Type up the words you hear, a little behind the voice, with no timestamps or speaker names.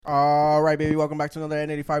All right, baby. Welcome back to another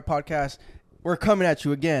N85 podcast. We're coming at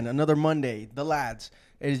you again. Another Monday. The lads.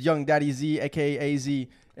 It is Young Daddy Z, a.k.a. AZ.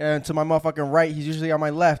 And to my motherfucking right, he's usually on my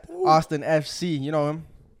left, Austin FC. You know him.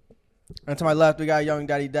 And to my left, we got Young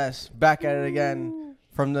Daddy Des. Back at it again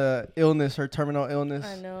from the illness, her terminal illness.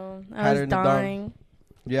 I know. I was dying.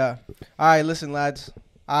 Yeah. All right, listen, lads.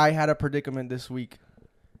 I had a predicament this week,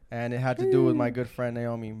 and it had to do with my good friend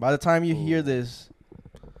Naomi. By the time you hear this,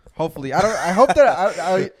 hopefully, I hope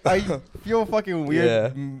that I feel fucking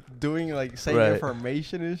weird doing like saying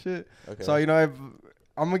information and shit. Okay. So I'm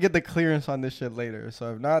gonna get the clearance on this shit later.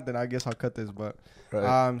 So if not, then I guess I'll cut this. But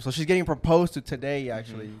so she's getting proposed to today.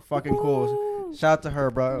 Actually, fucking cool. Shout out to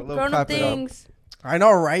her, bro. Grown up things. I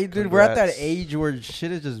know, right, dude? Congrats. We're at that age where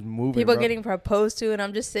shit is just moving. People bro. getting proposed to, and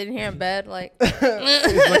I'm just sitting here in bed like, oh,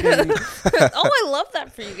 I love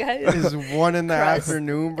that for you guys. It's 1 in the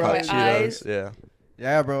afternoon, bro. My eyes.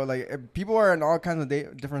 Yeah, bro. Like, people are in all kinds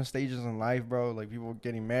of different stages in life, bro. Like, people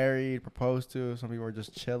getting married, proposed to. Some people are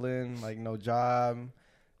just chilling, like, no job.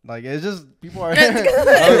 Like, it's just, people are. I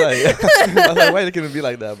was like, why can it be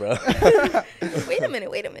like that, bro? Wait a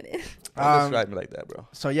minute. Don't describe me like that, bro.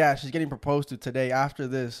 So, yeah, she's getting proposed to today after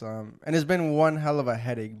this. And it's been one hell of a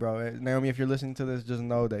headache, bro. Naomi, if you're listening to this, just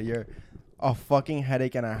know that you're a fucking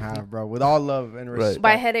headache and a half, bro. With all love and respect.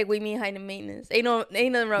 By headache, we mean high maintenance. Ain't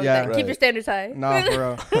nothing wrong with that. Keep your standards high. Nah,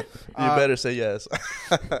 bro. You better say yes.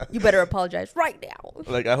 You better apologize right now.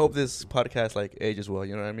 Like, I hope this podcast, like, ages well.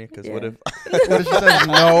 You know what I mean? Because what if... What if she says,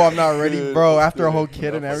 no, I'm not ready, bro, after a whole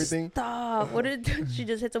kid and everything? Stop. What did she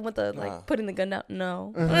just hit him with the, like, putting the gun out?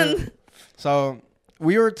 No. So,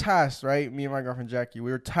 we were tasked, right? Me and my girlfriend, Jackie. We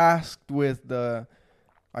were tasked with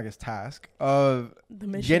task of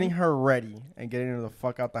getting her ready and getting her the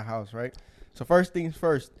fuck out the house, right? So first things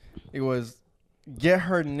first, it was get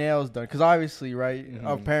her nails done. Because obviously, right,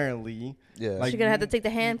 apparently. Yeah. Like, she's going to have to take the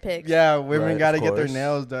hand pics. Yeah, women got to get their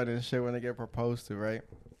nails done and shit when they get proposed to, right?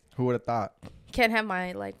 Who would have thought? Can't have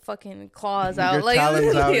my, like, fucking claws out. Your like,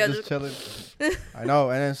 talons out, just chilling. I know.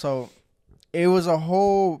 And then so it was a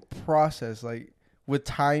whole process, like, with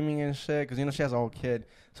timing and shit. Because, she has a whole kid.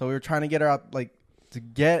 So we were trying to get her out, like, to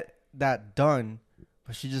get that done,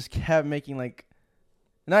 but she just kept making like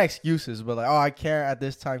not excuses, but like, oh, I can't at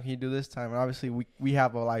this time. Can you do this time? And obviously we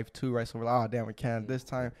have a life too, right? So we're like, oh damn, we can't at this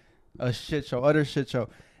time. A shit show, utter shit show.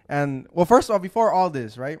 And well, first of all, before all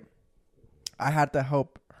this, right, I had to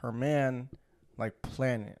help her man like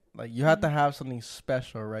plan it. Like you have to have something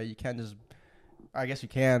special, right? You can't just. I guess you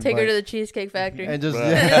can take her to the Cheesecake Factory and just,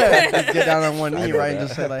 just get down on one knee, right, and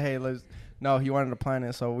just say like, hey, let's. No, he wanted to plan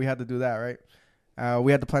it, so we had to do that, right?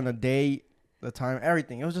 We had to plan the date, the time,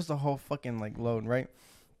 everything. It was just a whole fucking like load, right?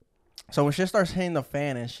 So when shit starts hitting the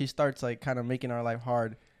fan and she starts like kind of making our life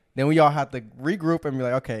hard, then we all have to regroup and be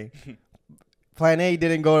like, okay, plan A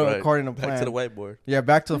didn't go according to plan. Back to the whiteboard. Yeah,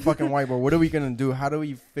 back to the fucking whiteboard. What are we gonna do? How do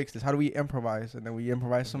we fix this? How do we improvise? And then we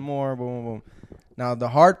improvise some more. Boom, boom, boom. Now the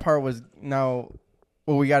hard part was what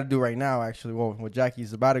we got to do right now. Actually, what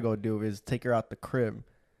Jackie's about to go do is take her out the crib.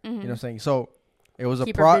 You know what I'm saying? So it was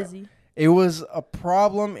keep her busy. It was a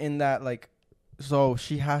problem in that, like, so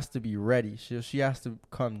she has to be ready. She has to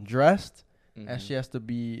come dressed, and she has to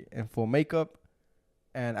be in full makeup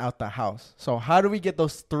and out the house. So how do we get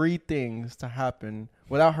those 3 things to happen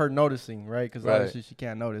without her noticing, right? Because obviously she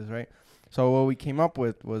can't notice, right? So what we came up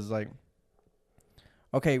with was, like,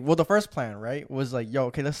 okay, well, the first plan, right, was like, yo,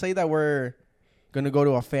 okay, let's say that we're going to go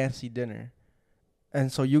to a fancy dinner. And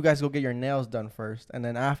so you guys go get your nails done first, and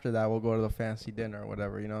then after that we'll go to the fancy dinner or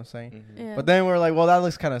whatever, you know what I'm saying? Yeah. But then we're like, well, that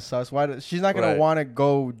looks kind of sus. She's not gonna want to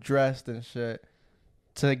go dressed and shit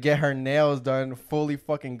to get her nails done, fully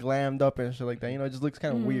fucking glammed up and shit like that. It just looks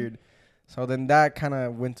kind of weird. So then that kind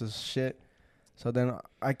of went to shit. So then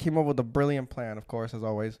I came up with a brilliant plan, of course, as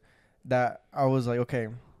always. That I was like, okay,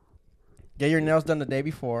 get your nails done the day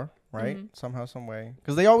before, right? Somehow, some way,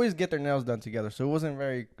 because they always get their nails done together, so it wasn't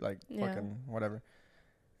very like fucking whatever.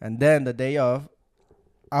 And then the day of,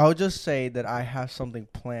 I'll just say that I have something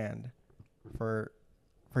planned for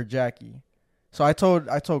Jackie. So I told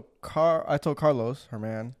Carlos, her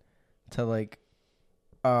man, to like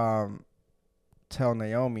tell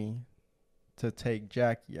Naomi to take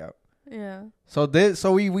Jackie out. Yeah. So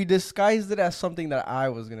we disguised it as something that I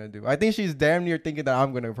was gonna do. I think she's damn near thinking that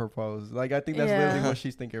I'm gonna propose. Like I think that's literally what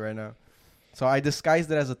she's thinking right now. So I disguised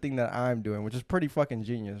it as a thing that I'm doing, which is pretty fucking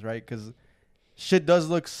genius, right? Because shit does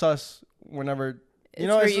look sus whenever You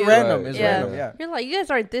know, it's random. It's yeah. random. Yeah. You're like, you guys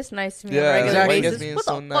aren't this nice to me Yeah, on a regular exactly. basis. What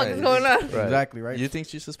the fuck is going on? Right. Exactly, right? You think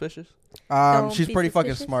she's suspicious? She's pretty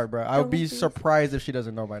fucking smart, bro. I would be Don't be surprised if she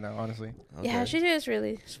doesn't know by now, honestly. Okay. Yeah, she is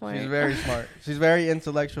really smart. She's very smart. She's very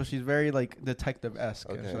intellectual. She's very, like, detective-esque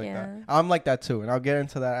and shit like Yeah. that. I'm like that, too, and I'll get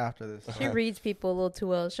into that after this. She reads people a little too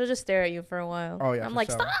well. She'll just stare at you for a while. Oh, yeah, I'm for like,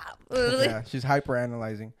 sure. stop. Yeah, she's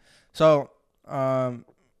hyper-analyzing. So,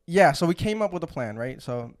 yeah, so we came up with a plan, right?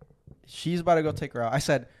 So she's about to go take her out.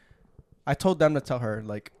 I told them to tell her,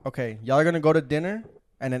 like, okay, y'all are going to go to dinner,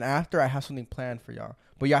 and then after I have something planned for y'all.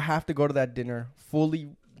 But y'all have to go to that dinner fully,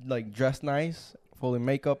 like, dressed nice, fully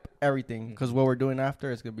makeup, everything. Because what we're doing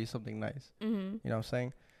after is going to be something nice. Mm-hmm. You know what I'm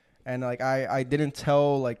saying? And, like, I didn't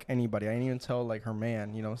tell, like, anybody. I didn't even tell, like, her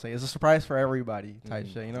man, you know what I'm saying? It's a surprise for everybody type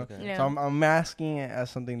shit, you know? Okay. Yeah. So I'm masking it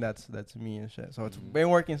as something that's me and shit. So it's been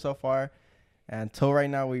working so far. And until right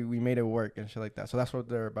now, we made it work and shit like that. So that's what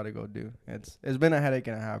they're about to go do. It's been a headache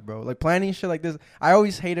and a half, bro. Like, planning shit like this. I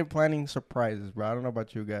always hated planning surprises, bro. I don't know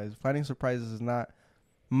about you guys. Planning surprises is not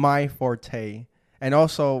my forte. And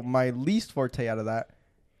also, my least forte out of that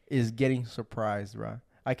is getting surprised, bro.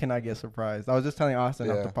 I cannot get surprised. I was just telling Austin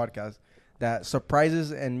off the podcast that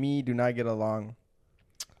surprises and me do not get along.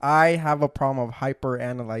 I have a problem of hyper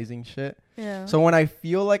analyzing shit. Yeah. So when I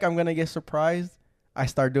feel like I'm going to get surprised, I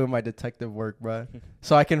start doing my detective work, bro.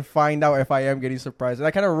 So I can find out if I am getting surprised. And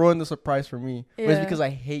I kind of ruined the surprise for me. Yeah. But it's because I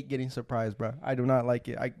hate getting surprised, bro. I do not like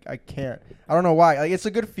it. I can't. I don't know why. Like, it's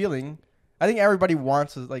a good feeling. I think everybody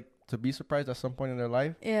wants to be surprised at some point in their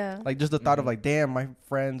life. Yeah. Like, just the thought of, like, damn, my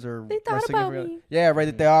friends or They my thought about significant- me. Yeah,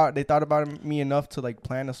 right. They thought about me enough to, like,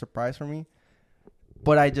 plan a surprise for me.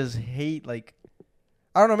 But I just hate, like,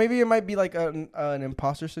 I don't know. Maybe it might be like an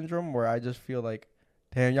imposter syndrome where I just feel like,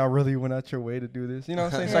 damn, y'all really went out your way to do this. You know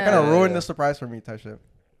what I'm saying? So I kind of ruined the surprise for me type shit.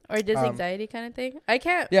 Or just anxiety kind of thing. I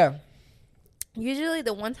can't. Yeah. Usually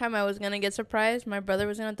the one time I was going to get surprised, my brother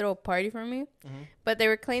was going to throw a party for me. Mm-hmm. But they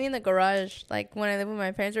were cleaning the garage. Like, when I lived with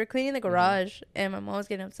my parents, they were cleaning the garage. And my mom was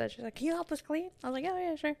getting upset. She's like, can you help us clean? I was like, oh,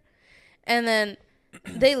 yeah, sure. And then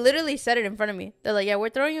they literally said it in front of me. They're like, yeah, we're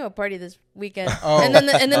throwing you a party this weekend. Oh. And then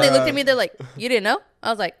they looked at me. They're like, you didn't know? I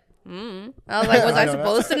was like, I was like, was I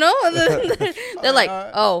supposed to know? And then they're like,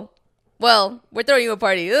 oh, well, we're throwing you a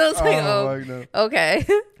party. I was like, okay.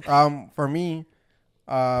 For me,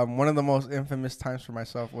 one of the most infamous times for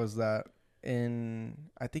myself was that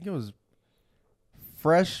I think it was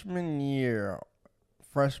freshman year,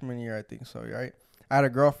 I think so, right? I had a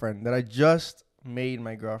girlfriend that I just made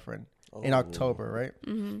my girlfriend in October, right?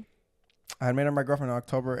 Mm-hmm. I had made her my girlfriend in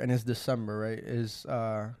October, and it's December, right? It's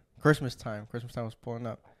Christmas time. Christmas time was pulling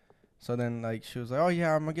up. So then, like, she was like, oh,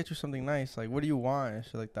 yeah, I'm going to get you something nice. Like, what do you want? And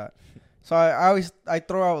shit like that. So I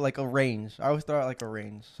throw out, like, a range. I always throw out, like, a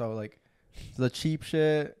range. So, like, the cheap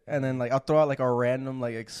shit. And then, like, I'll throw out, like, a random,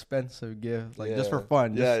 like, expensive gift. Like, just for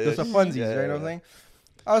fun. Just a funsies, right? You know what I'm saying?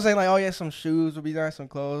 I was saying, like, oh, yeah, some shoes would be nice, some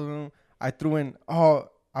clothes. I threw in, I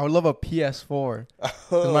would love a PS4.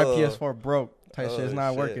 Because my PS4 broke. Type shit. It's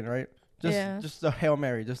not working, right? Just a Hail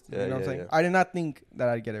Mary. Just, you know what I'm saying? I did not think that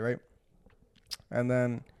I'd get it, right? And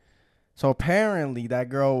then... So apparently that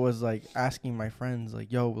girl was like asking my friends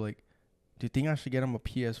like, yo, like, do you think I should get him a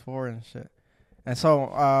PS4 and shit? And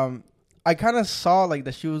so I kind of saw like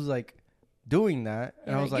that she was like doing that.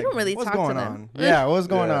 And I was like, really what's talk going to on? them. Yeah, what's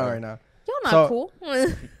going on right now? Y'all not cool.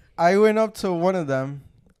 I went up to one of them.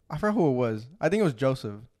 I forgot who it was. I think it was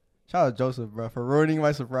Joseph. Shout out Joseph, bro, for ruining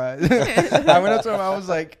my surprise. I went up to him. I was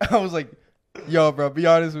like, yo, bro, be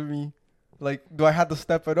honest with me. Like, do I have to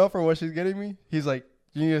step it up for what she's getting me? He's like,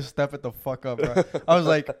 you need to step it the fuck up, bro. I was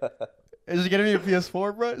like, is she getting me a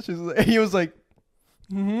PS4, bro? He was like,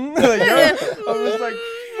 like, yo. I was like,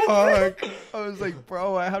 fuck. I was like,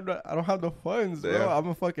 bro, I don't have the funds, bro. I'm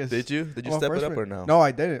a fucking. Did you step it up or no? No,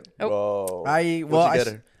 I didn't. Oh. I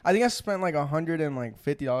think I spent like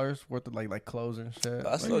 $150 worth of like clothes and shit.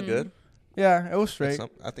 That's still good. Yeah, it was straight.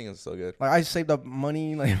 I think it's so good. Like, I saved up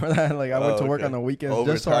money like for that. Like, I went to work on the weekends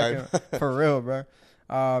just so I can, for real, bro.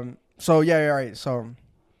 So yeah, right. So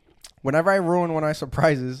whenever I ruin one of my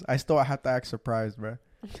surprises, I still have to act surprised, bro.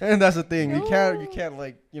 And that's the thing. You can't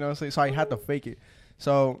like, you know, so I had to fake it.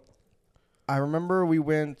 So I remember we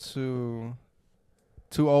went to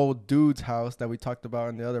old dude's house that we talked about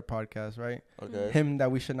in the other podcast, right? Okay. Him that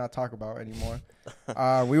we should not talk about anymore.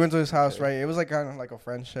 We went to his house, right? It was like kind of like a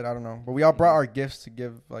friend shit. I don't know. But we all brought our gifts to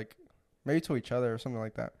give, like, maybe to each other or something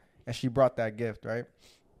like that. And she brought that gift, right?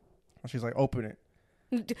 And she's like, open it.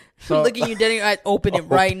 So, look at you dead in your eyes. Open it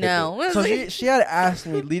right now. So she had asked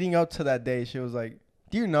me leading up to that day. She was like,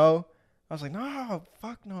 do you know I was like, no,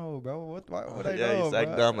 fuck no, bro. Why would I know, Yeah, he's like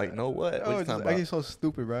bro? dumb. Like, no, what? What Oh, you it's talking like, about? he's so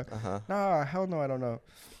stupid, bro. Uh-huh. Nah, hell no, I don't know.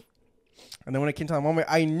 And then when it came to that moment,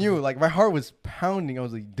 I knew, like, my heart was pounding. I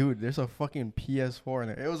was like, dude, there's a fucking PS4 in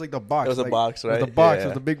there. It was like the box. It was a like, box, right? It was the box. Yeah. It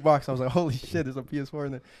was the big box. I was like, holy shit, there's a PS4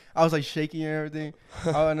 in there. I was like shaking and everything.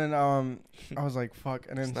 And then I was like, fuck.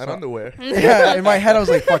 And then It's not underwear. yeah, in my head, I was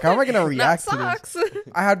like, fuck, how am I gonna react to Not this? socks.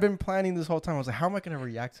 I had been planning this whole time. I was like, how am I gonna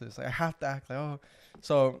react to this? Like, I have to act like, oh.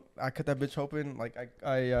 So I cut that bitch open. Like,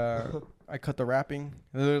 I cut the wrapping.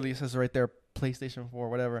 Literally, it says right there, PlayStation 4,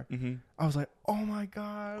 whatever. Mm-hmm. I was like, oh my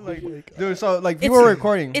god, like, my God. dude. So like, people were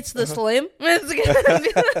recording. It's the Slim. It's gonna be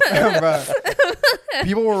Bruh.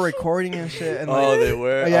 People were recording and shit. And like, They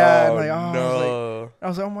were. yeah, Oh, and like, oh, no. I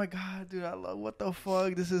was like, oh my god, dude, I love. What the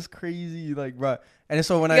fuck? This is crazy, like, bruh. And then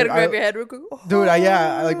so when You gotta grab your head real quick. dude,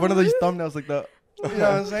 I like one of those thumbnails, like the, you know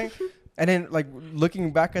what I'm saying? And then like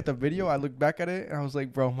looking back at the video, I looked back at it and I was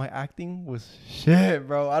like, bro, my acting was shit,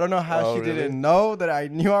 bro. I don't know how Oh, she really? didn't know that I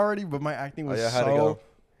knew already, but my acting was how'd it so go?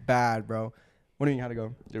 bad, bro. What do you mean, how'd it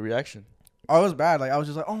go? The reaction. Oh, it was bad. Like, I was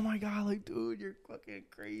just like, oh my god, like, dude, you're fucking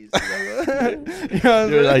crazy. you know what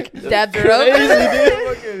I'm You're saying? like, Dabbed her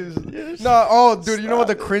up. No, oh, dude, you know what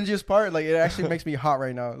the cringiest part? Like, it actually makes me hot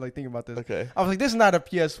right now. Like, thinking about this. okay. I was like, this is not a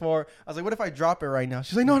PS4. I was like, what if I drop it right now?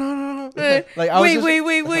 She's like, no. Eh, Like, I was wait,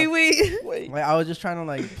 just, wait. Wait. like, I was just trying to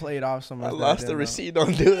like play it off some. I lost the receipt.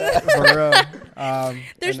 Don't do that. For real.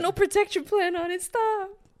 There's and- no protection plan on it. Stop.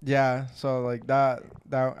 Yeah, so like that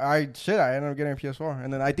I ended up getting a PS4,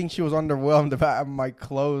 and then I think she was underwhelmed about my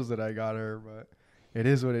clothes that I got her, but it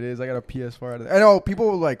is what it is. I got a PS4 out of it. I know people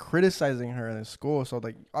were like criticizing her in school, so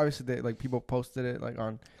like obviously they like people posted it like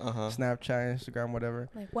on Snapchat, Instagram, whatever.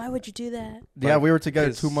 Like, why would you do that? Yeah, Like, we were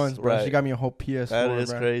together 2 'cause- months, bro. She right. got me a whole PS4. That is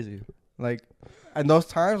bro. crazy. Like, and those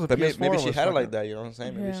times with But PS4 maybe she was had it like fucking- that. You know what I'm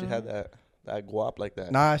saying? Maybe she Yeah. had that guap like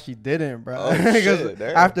that. Nah, she didn't, bro. Oh, Because shit,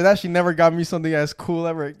 damn. after that, she never got me something as cool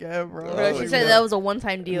ever again, bro. Oh, Bro, she like said that. that was a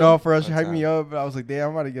one-time deal. No, for us, she One hyped me time. up. But I was like, damn,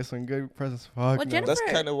 I'm about to get some good presents. Fuck, Well, no. Jennifer- That's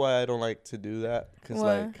kind of why I don't like to do that. Cause What?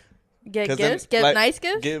 like Get 'cause then, gifts? Get like, nice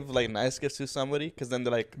gifts? give like nice gifts to somebody. Cause then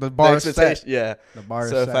they're like The bar is set. expectation- Yeah. The bar is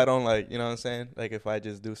So if set. I don't like, you know what I'm saying? Like if I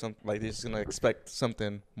just do something, like they're just gonna expect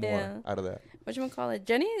something more Yeah. out of that. Whatchamacallit?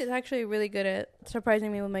 Jenny is actually really good at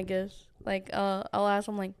surprising me with my gifts. Like, I'll ask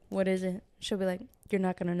them, like, what is it? She'll be like, you're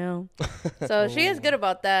not gonna know. So she is good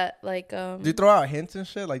about that. Like, Do you throw out hints and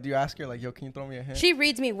shit? Like, do you ask her like, "Yo, can you throw me a hint?" she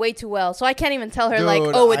reads me way too well, so I can't even tell her Dude, like,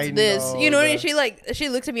 oh, it's I this. know You know what I mean? that. She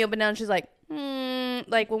looks at me up and down. She's like,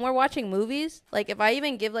 like when we're watching movies, like if I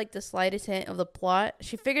even give like the slightest hint of the plot,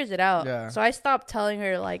 she figures it out. Yeah. So I stopped telling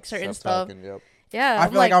her like certain Stop stuff. talking, yep. Yeah. I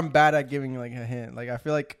feel like I'm bad at giving like a hint. Like, I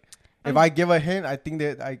feel like if I give a hint, I think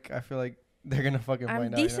that I feel like they're gonna fucking I'm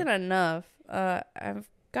find decent out. enough. I've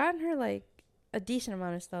gotten her like a decent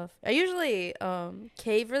amount of stuff. I usually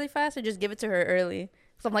cave really fast and just give it to her early.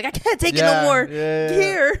 So I'm like, I can't take it no more. Yeah.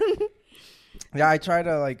 Here. Yeah, I try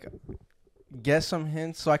to like get some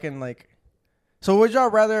hints so I can like. So would y'all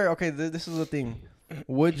rather? Okay, this is the thing.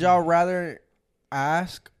 Would y'all rather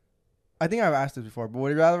ask? I think I've asked this before, but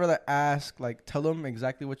would you rather ask, like, tell them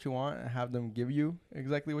exactly what you want and have them give you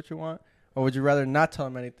exactly what you want, or would you rather not tell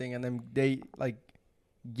them anything and then they like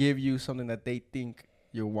give you something that they think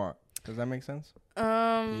you want? Does that make sense?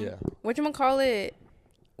 Yeah. Whatchamacallit,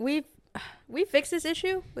 we fixed this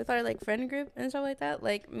issue with our like friend group and stuff like that.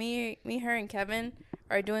 Like me, her, and Kevin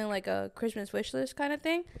are doing like a Christmas wish list kind of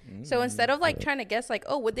thing. So instead of like trying to guess like,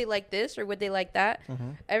 oh, would they like this or would they like that,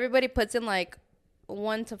 everybody puts in like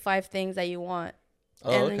 1 to 5 things that you want,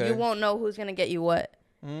 and okay. you won't know who's gonna get you what.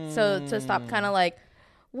 So to stop kind of like,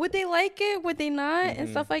 would they like it? Would they not? And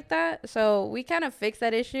stuff like that. So we kind of fixed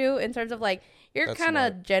that issue in terms of like, you're That's kind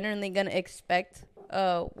of smart. generally gonna expect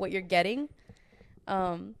what you're getting.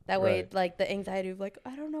 That way, Right. like the anxiety of like,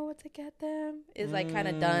 I don't know what to get them is like kind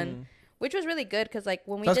of done, which was really good because like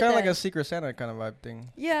when we So it's did kind of that, like a Secret Santa kind of vibe thing.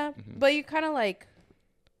 yeah, but you kind of like,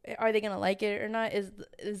 are they gonna like it or not? Is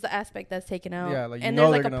the aspect that's taken out? Yeah, like, you and know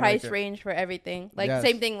there's they're like a gonna like price it. range for everything. Like Yes.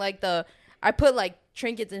 same thing, like I put like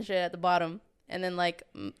trinkets and shit at the bottom, and then like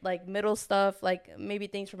like middle stuff, like maybe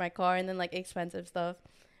things for my car, and then like expensive stuff.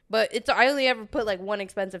 But I only ever put like one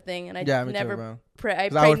expensive thing, and I Yeah, me never too, bro. pray. I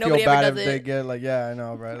 'Cause I pray would feel nobody bad ever if does they it. get like, yeah, I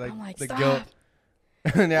know, right? Like I'm like, the stop. guilt.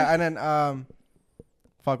 Yeah, and then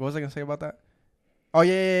fuck, what was I gonna say about that? Oh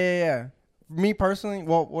yeah. Me personally,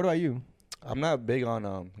 well, what about you? I'm not big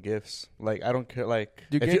on gifts. Like I don't care. Like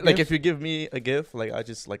Do you if get you like gifts? if you give me a gift, like I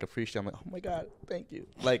just like appreciate. I'm like, oh my god, thank you.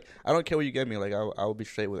 Like I don't care what you get me. Like I will be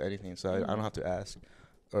straight with anything. So I don't have to ask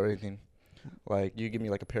or anything. Like you give me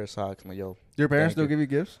like a pair of socks. I'm like, yo. Your parents Thank still you. give you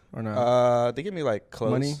gifts or not? They give me like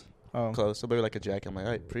clothes. Money? clothes. So maybe like a jacket. I'm like,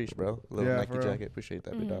 all right, preach, bro. A little Nike jacket. Appreciate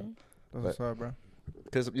that, big dog. That's what's up, bro.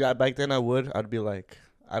 Because back then I'd be like,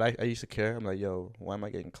 I used to care. I'm like, yo, why am I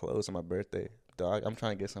getting clothes on my birthday, dog? I'm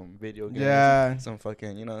trying to get some video games, some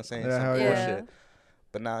fucking, you know what I'm saying, some bullshit.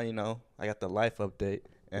 But now, you know, I got the life update,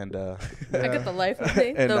 and I got the life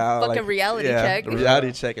update, and the now, fucking reality check. The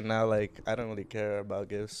reality check, and now like I don't really care about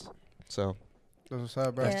gifts, so that's what's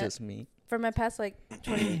up, bro. That's just me. For my past like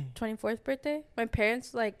 24th birthday, my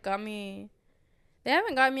parents like got me. They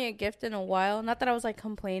haven't got me a gift in a while. Not that I was like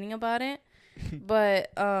complaining about it.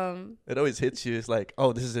 But it always hits you. It's like,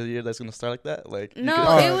 oh, this is the year that's gonna start like that. Like,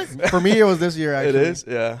 no, it was for me. It was this year. Actually, it is.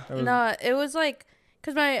 Yeah. No, it was like,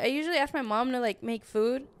 cause I usually ask my mom to like make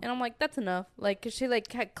food, and I'm like, that's enough. Like, cause she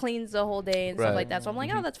like cleans the whole day and stuff like that. So I'm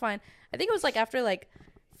like, oh, that's fine. I think it was like after like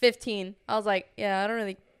 15, I was like, yeah, I don't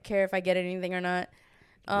really care if I get anything or not.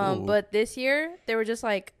 But this year they were just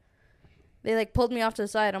like. They, like, pulled me off to the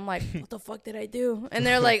side. I'm like, what the fuck did I do? And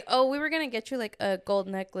they're like, oh, we were going to get you, like, a gold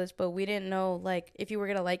necklace, but we didn't know, like, if you were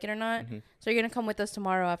going to like it or not. Mm-hmm. So you're going to come with us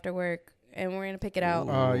tomorrow after work, and we're going to pick it out.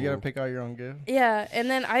 Oh, you got to pick out your own gift? Yeah. And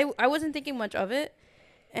then I wasn't thinking much of it.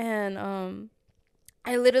 And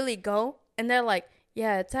I literally go, and they're like,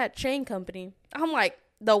 yeah, it's at Chain Company. I'm like,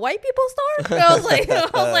 the white people store? I was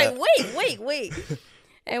like, wait.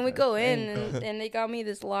 And we go in, and they got me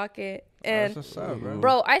this locket. And, that's what's up,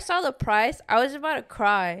 bro, I saw the price. I was about to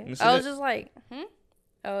cry. I was just like,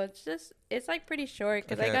 Oh, it's like pretty short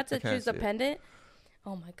because I got to choose the pendant.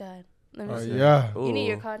 Oh, my God. Let me see. Yeah. You need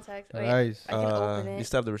your contacts. Wait, nice. I can open it. You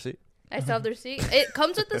still have the receipt? I still have the receipt. It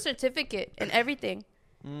comes with the certificate and everything.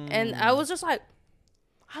 And I was like,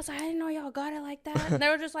 I didn't know y'all got it like that. And they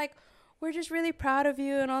were just like, we're just really proud of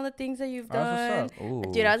you and all the things that you've done.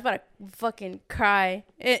 Dude, I was about to fucking cry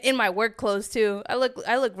in my work clothes too. I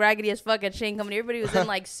look raggedy as fuck at Chain Company. Everybody was in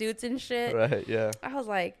like suits and shit. Right, yeah. I was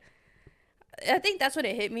like, I think that's when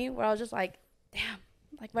it hit me, where I was just like, damn,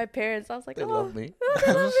 like my parents. I was like, they love me. What's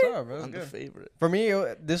up, bro? I'm the favorite. For me,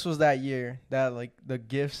 this was that year that like the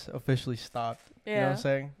gifts officially stopped. Yeah. You know what I'm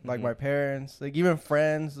saying? Like my parents, like even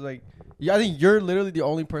friends, like I think you're literally the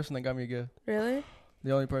only person that got me a gift. Really?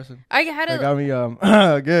 The only person. I had that got me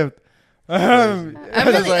a gift. I'm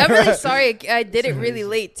really sorry. I did it really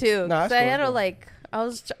late too. Nah, I had to like. I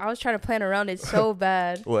was trying to plan around it so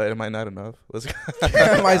bad. What, am I not enough? Is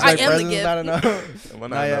my presence not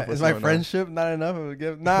enough? Is my friendship not enough of a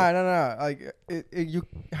gift? Nah. Like you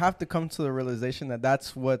have to come to the realization that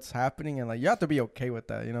that's what's happening, and like you have to be okay with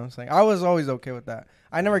that. You know what I'm saying? I was always okay with that.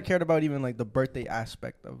 I never cared about even like the birthday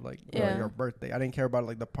aspect of like your birthday. I didn't care about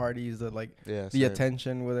like the parties, the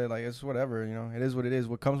attention with it. Like it's whatever, you know. It is what it is.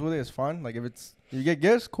 What comes with it is fun. Like if you get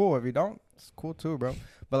gifts, cool. If you don't, it's cool too, bro.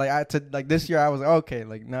 But like this year, I was like, okay,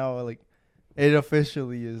 like now like it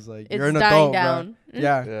officially is like it's you're an adult, down.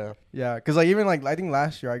 Bro. Yeah. Cause like even like I think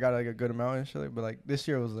last year I got like a good amount and shit, but like this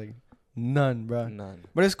year was like none, bro. None.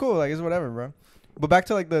 But it's cool, like it's whatever, bro. But back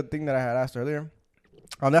to like the thing that I had asked earlier.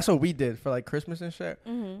 That's what we did for like Christmas and shit.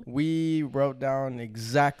 Mm-hmm. We wrote down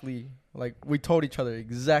exactly, like we told each other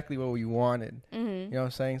exactly what we wanted. Mm-hmm. You know what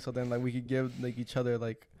I'm saying? So then like we could give like each other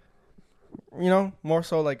like, you know, more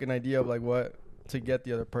so like an idea of like what to get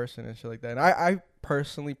the other person and shit like that. And I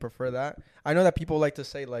personally prefer that. I know that people like to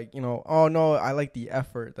say like, you know, oh no, I like the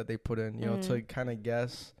effort that they put in, you know, to kind of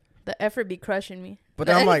guess. The effort be crushing me. But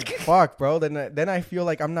then I'm like, fuck, bro. Then I feel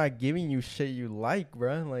like I'm not giving you shit you like,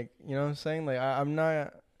 bro. Like, you know what I'm saying? Like, I'm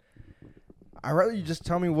not. I'd rather you just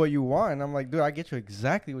tell me what you want. And I'm like, dude, I get you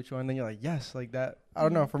exactly what you want. And then you're like, yes, like that. I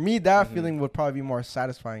don't know. For me, that feeling would probably be more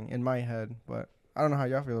satisfying in my head. But I don't know how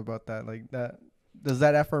y'all feel about that. Like, that. Does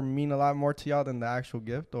that effort mean a lot more to y'all than the actual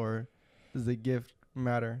gift? Or does the gift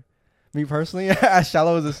matter? Me personally, as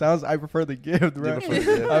shallow as it sounds, I prefer the gift, bro. I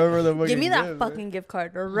prefer the Give me that gift, fucking gift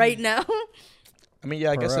card right now. I mean,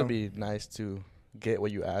 yeah, I guess it'd be nice to get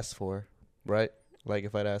what you asked for, right? Like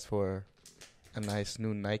if I'd ask for a nice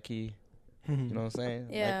new Nike, you know what I'm saying?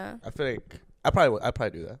 Yeah. Like, I feel like I'd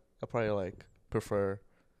probably do that. I probably like prefer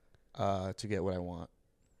to get what I want.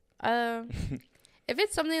 If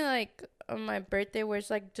it's something like on my birthday where it's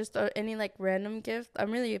like just any like random gift,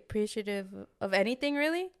 I'm really appreciative of anything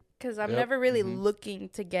really. Because I'm never really looking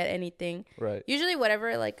to get anything. Right. Usually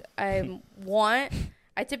whatever like I want,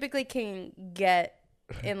 I typically can get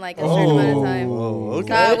in like a certain amount of time. Oh,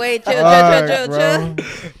 okay. Wait, chill.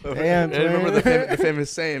 Damn, I remember the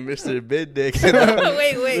famous saying, Mr. Bid Dick. wait.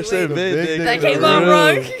 Mr. Bid Dick. That came out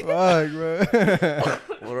wrong. Fuck, bro.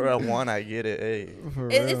 Whatever I want, I get it. Hey.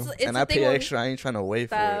 It's and I pay extra. I ain't trying to wait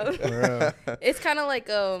for it. It's kind of like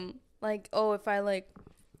if I like,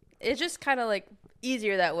 it's just kind of like,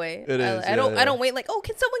 easier that way. It is. I don't wait like, oh,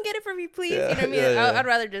 can someone get it for me, please? Yeah, you know what I mean? yeah. I'd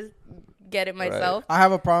rather just get it myself. I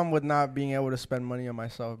have a problem with not being able to spend money on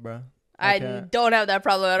myself, bro. I don't have that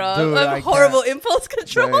problem at all. Dude, I have horrible impulse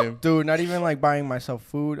control. Same. Dude, not even like buying myself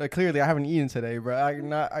food. Like, clearly, I haven't eaten today, bro. I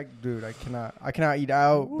cannot eat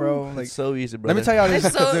out, bro. Like, it's so easy, bro. let me tell y'all this,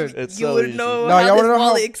 It's so, dude. It's you so would easy. know No, how y'all this wanna know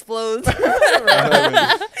wallet how- explodes.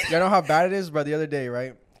 Y'all know how bad it is, bro. The other day,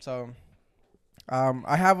 right? So,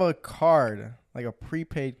 I have a card, like a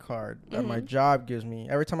prepaid card that my job gives me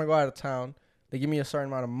every time I go out of town. They give me a certain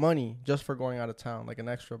amount of money just for going out of town, like an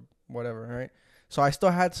extra whatever, right? So I still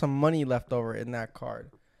had some money left over in that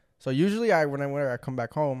card. So usually whenever I come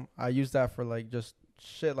back home, I use that for like just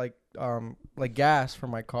shit like gas for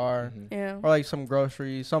my car Yeah. or like some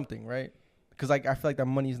groceries, something, right? Because like I feel like that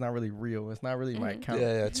money's not really real. It's not really my account.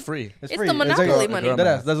 Yeah, it's free. It's free. the Monopoly money.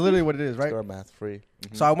 That's literally what it is, right? Store math free.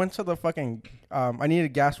 So I went to the fucking. I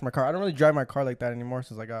needed gas for my car. I don't really drive my car like that anymore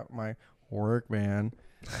since I got my work van.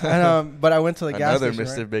 And but I went to the gas station.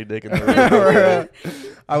 Another Mr. Right? Big Dick in the room.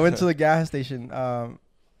 I went to the gas station.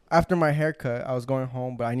 After my haircut, I was going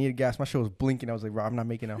home, but I needed gas. My shit was blinking. I was like, bro, I'm not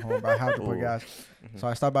making it home, but I have to put gas. So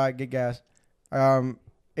I stopped by, get gas.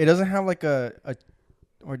 It doesn't have like or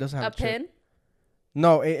it doesn't have a chip. pin?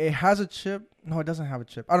 No, it has a chip. No, it doesn't have a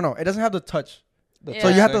chip. I don't know. It doesn't have the touch. Yeah. So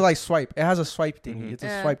you have to like swipe. It has a swipe thingy. It's a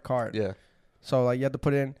Yeah. swipe card. Yeah. So like you have to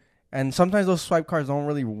put it in. And sometimes those swipe cards don't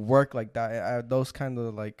really work like that at those kind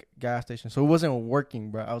of like gas stations. So it wasn't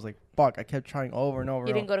working, bro. I was like, fuck. I kept trying over and over.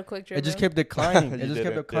 You didn't go to Quick Trip. It just kept declining. You It just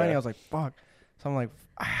kept didn't, declining. yeah. I was like, fuck. So I'm like,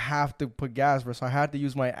 I have to put gas, bro. So I had to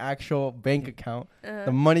use my actual bank account,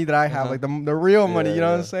 the money that I have, like the real money. Yeah, you know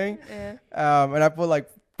what yeah. I'm saying? Yeah. And I put like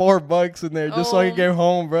 $4 in there just so I could get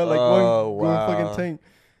home, bro. Like one fucking thing.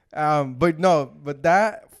 But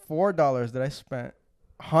that $4 that I spent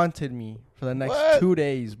haunted me for the next 2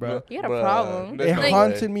 days, bro. You got a problem. It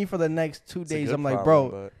haunted me for the next 2 days. I'm like,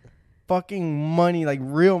 bro, fucking money, like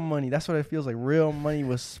real money. That's what it feels like. Real money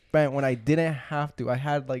was spent when I didn't have to. I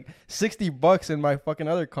had like $60 in my fucking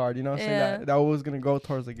other card, you know what I'm saying? That was going to go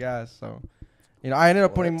towards the gas. So, you know, I ended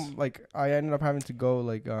up having to go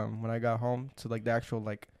like when I got home to like the actual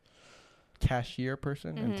like cashier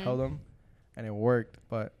person and tell them, and it worked.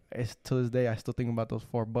 But it's to this day I still think about those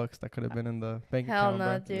 $4 that could have been in the bank Hell account. no,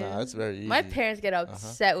 Bro. dude. Nah, it's very easy. My parents get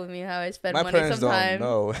upset with me how I spend My money parents sometimes. don't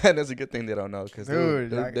know, and it's a good thing they don't know because they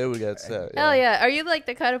would get upset. Hell yeah. Are you like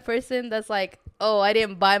the kind of person that's like, oh, I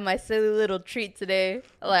didn't buy my silly little treat today.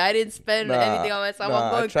 Like I didn't spend anything on myself.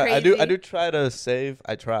 I'm going crazy. I do try to save.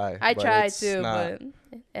 I try too, but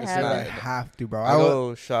it I have to, bro. I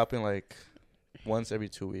go shopping like once every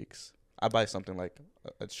 2 weeks. I buy something like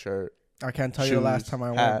a shirt. I can't tell you the last time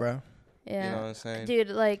I went, bro. Yeah. You know what I'm saying? Dude,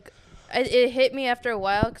 like, it hit me after a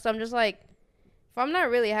while because I'm just like, if I'm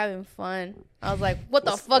not really having fun, I was like, what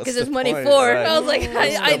the fuck is this money for? Right. I was like,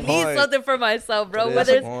 I need something for myself, bro.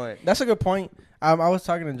 That's a good point. I was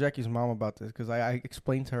talking to Jackie's mom about this because I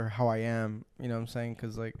explained to her how I am. You know what I'm saying?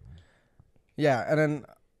 Because, like, yeah. And then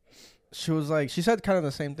she was like, she said kind of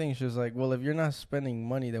the same thing. She was like, well, if you're not spending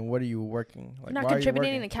money, then what are you working? Like, you're not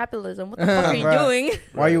contributing to capitalism. What the fuck are you doing?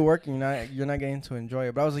 Why are you working? You're not getting to enjoy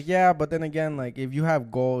it. But I was like, yeah, but then again, like, if you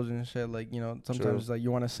have goals and shit, like, you know, sometimes like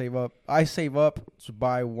you want to save up. I save up to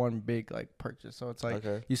buy one big like purchase. So it's like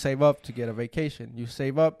you save up to get a vacation. You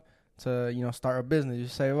save up to, you know, start a business. You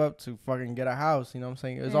save up to fucking get a house. You know what I'm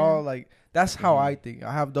saying? It's all like, that's how I think.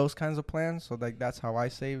 I have those kinds of plans. So like, that's how I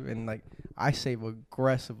save. And like, I save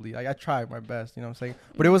aggressively. Like I try my best, you know what I'm saying?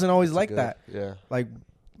 But it wasn't always like that. Yeah. Like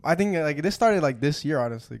I think like this started like this year,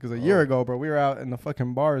 honestly, because a year ago, bro, we were out in the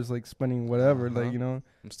fucking bars like spending whatever, like, you know.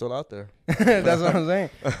 I'm still out there. That's what I'm saying.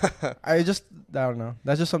 I don't know.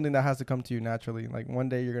 That's just something that has to come to you naturally. Like one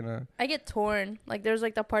day you're gonna. I get torn. Like there's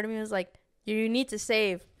like that part of me was like, you need to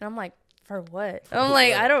save, and I'm like, for what? I'm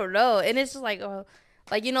like, I don't know, and it's just like, oh,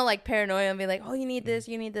 like, you know, like paranoia and be like, oh, you need this,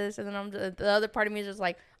 and then the other part of me is just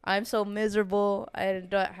like, I'm so miserable. I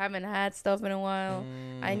haven't had stuff in a while.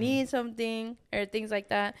 I need something or things like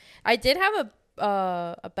that. I did have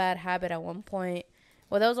a bad habit at one point.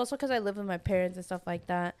 Well, that was also because I live with my parents and stuff like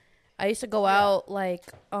that. I used to go out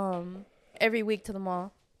like every week to the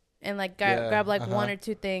mall and like grab like one or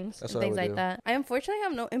two things and things like that. I unfortunately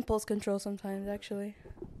have no impulse control sometimes, actually.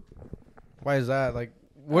 Why is that? Like,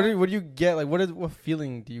 what do you get? Like, what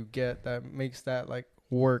feeling do you get that makes that like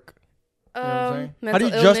work? You know what I'm saying? How do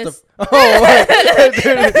you justify?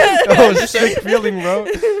 Sick feeling, bro.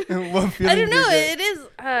 What feeling? I don't know. It is.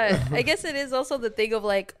 I guess it is also the thing of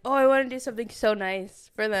like, oh, I want to do something so nice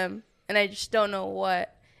for them, and I just don't know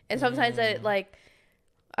what. And sometimes I like,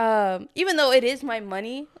 even though it is my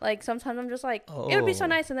money, like sometimes I'm just like, it would be so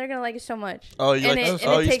nice, and they're gonna like it so much. Oh, you you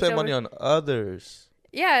spend money on others.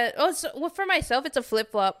 Yeah. Oh, well, for myself, it's a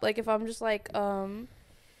flip flop. Like if I'm just like, sometimes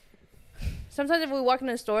if we walk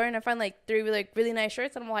into the store and I find like 3 like really nice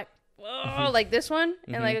shirts, and I'm like, whoa, like this one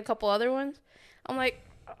and like a couple other ones, I'm like,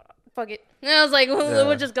 fuck it. And I was like,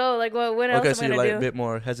 we'll just go. Like, what else am I gonna do? Okay, so you're like a bit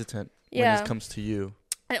more hesitant when it comes to you.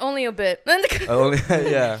 Only a bit.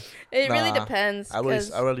 Yeah. It really depends. I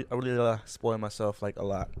really spoil myself like a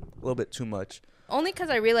little bit too much. Only because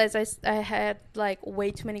I realized I had like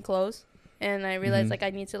way too many clothes, and I realized like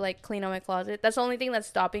I need to like clean out my closet. That's the only thing that's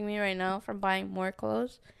stopping me right now from buying more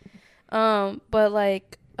clothes. But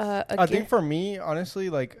like, I think for me, honestly,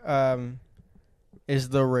 like, is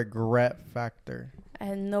the regret factor. I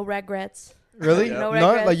had no regrets. Really? No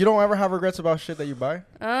regrets. Like you don't ever have regrets about shit that you buy,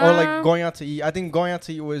 or like going out to eat. I think going out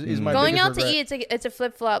to eat is my going biggest out regret. to eat. It's a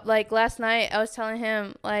flip flop. Like last night, I was telling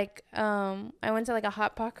him like I went to like a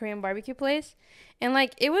hot pot Korean barbecue place, and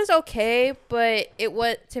like it was okay, but it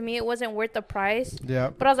wasn't worth the price. Yeah.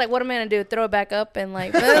 But I was like, what am I gonna do? Throw it back up and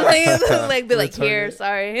like like be like, here,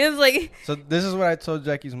 sorry. It was like. So this is what I told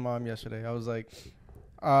Jackie's mom yesterday. I was like,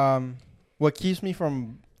 what keeps me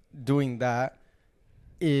from doing that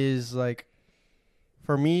is like.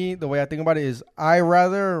 For me, the way I think about it is I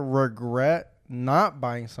rather regret not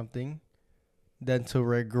buying something than to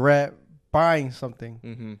regret buying something.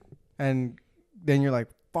 Mm-hmm. And then you're like,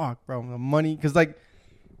 fuck, bro, the money. Because, like,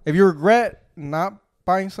 if you regret not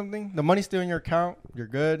buying something, the money's still in your account. You're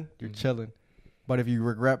good. You're chilling. But if you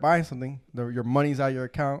regret buying something, your money's out of your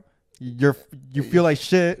account. You feel like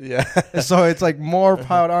shit. Yeah. So it's like more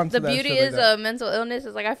piled on to the beauty is like mental illness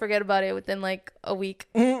is like I forget about it within like a week.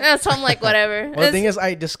 So I'm like whatever. Well, the thing is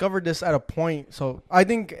I discovered this at a point. So I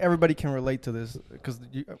think everybody can relate to this because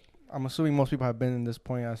I'm assuming most people have been in this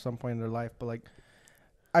point at some point in their life. But like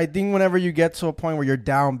I think whenever you get to a point where you're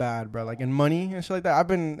down bad, bro, like in money and shit like that, I've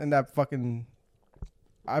been in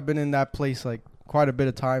that place like quite a bit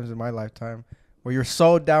of times in my lifetime where you're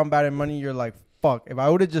so down bad in money, you're like, fuck, if I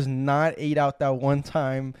would have just not ate out that one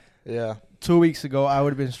time 2 weeks ago, I would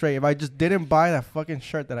have been straight. If I just didn't buy that fucking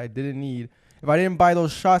shirt that I didn't need, if I didn't buy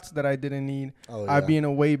those shots that I didn't need, I'd be in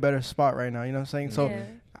a way better spot right now. You know what I'm saying? So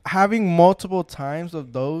having multiple times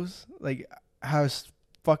of those, like, has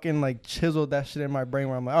fucking, like, chiseled that shit in my brain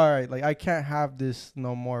where I'm like, all right, like, I can't have this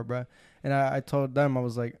no more, bro. And I told them, I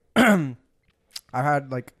was like,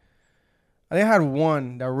 I think I had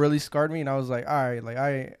one that really scarred me, and I was like, all right, like,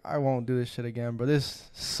 I won't do this shit again, but this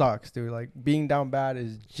sucks, dude. Like, being down bad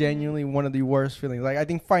is genuinely one of the worst feelings. Like, I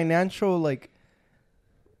think financial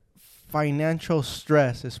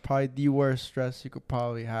stress is probably the worst stress you could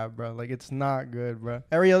probably have, bro. Like, it's not good, bro.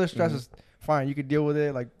 Every other stress is fine. You could deal with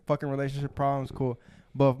it, like, fucking relationship problems, cool.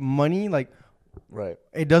 But money, like, right,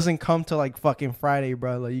 it doesn't come to like fucking Friday,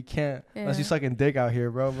 bro. Like you can't unless you sucking dick out here,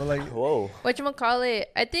 bro. But like, whoa, whatchamacallit?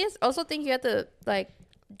 I also think you have to like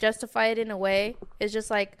justify it in a way. It's just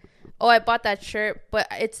like, oh, I bought that shirt, but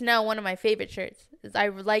it's now one of my favorite shirts. I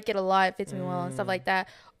like it a lot. It fits me well and stuff like that.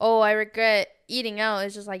 Oh, I regret eating out.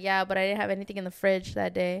 It's just like, yeah, but I didn't have anything in the fridge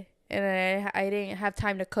that day, and I didn't have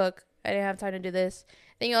time to cook. I didn't have time to do this.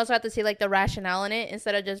 Then you also have to see like the rationale in it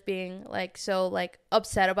instead of just being like so like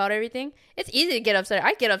upset about everything. It's easy to get upset.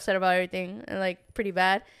 I get upset about everything and like pretty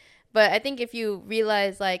bad. But I think if you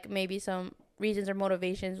realize like maybe some reasons or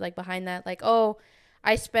motivations like behind that, like, oh,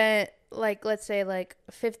 I spent like, let's say like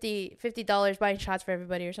 $50 buying shots for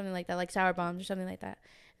everybody or something like that, like sour bombs or something like that.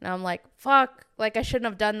 And I'm like, fuck, like I shouldn't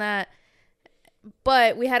have done that.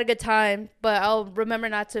 But we had a good time. But I'll remember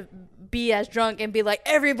not to be as drunk and be like,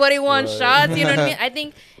 everybody wants shots. You know what I mean? I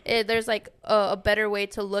think there's like a better way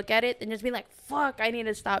to look at it than just be like, fuck, I need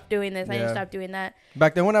to stop doing this. I need to stop doing that.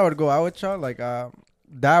 Back then when I would go out with y'all, like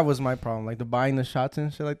that was my problem. Like the buying the shots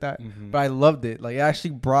and shit like that. Mm-hmm. But I loved it. Like it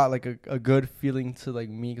actually brought like a good feeling to like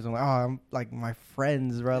me. Because I'm like, oh, I'm like my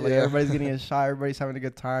friends, bro. Like everybody's getting a shot. Everybody's having a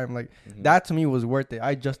good time. Like that to me was worth it.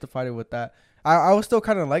 I justified it with that. I was still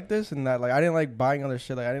kind of like this in that like I didn't like buying other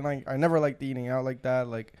shit. Like I never liked eating out like that.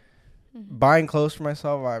 Like buying clothes for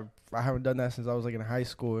myself, I haven't done that since I was like in high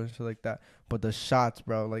school and shit like that. But the shots,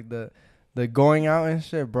 bro, like the going out and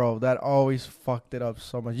shit, bro, that always fucked it up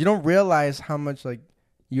so much. You don't realize how much like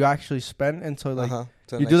you actually spend until like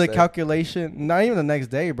you do the calculation. Not even the next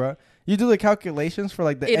day, bro. You do the calculations for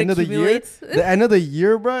like the end of the year. The end of the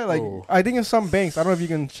year, bro. Like I think in some banks, I don't know if you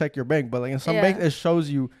can check your bank, but like in some banks, it shows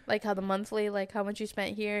you like how the monthly, like how much you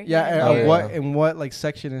spent here. Yeah, and what like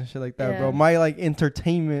section and shit like that, bro. My like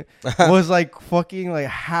entertainment was like fucking like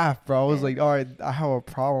half, bro. I was like, all right, I have a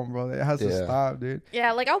problem, bro. It has to stop, dude.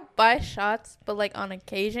 Yeah, like I'll buy shots, but like on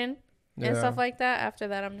occasion. and stuff like that. After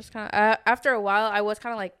that, I'm just kind of after a while, I was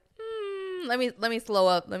kind of like, let me slow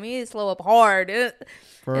up. Let me slow up hard and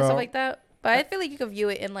stuff like that. But I feel like you can view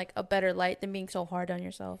it in like a better light than being so hard on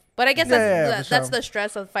yourself. But I guess that's the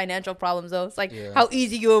stress of financial problems, though. It's like how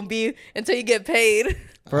easy you will be until you get paid.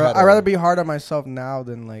 I'd rather be hard on myself now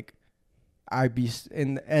than like I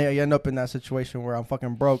end up in that situation where I'm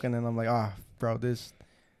fucking broke and then I'm like, bro, this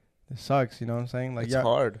sucks. You know what I'm saying? Like, it's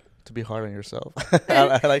hard to be hard on yourself.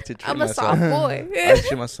 I like to treat myself. I'm a soft boy. I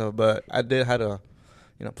treat myself, but I did have to,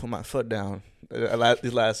 put my foot down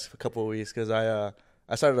these last couple of weeks because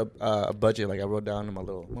I started a budget. Like I wrote down in my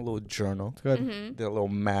little journal. Good. Mm-hmm. Did a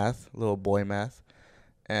little boy math,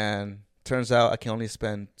 and turns out I can only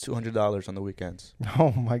spend $200 on the weekends.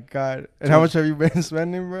 Oh my god! And how much have you been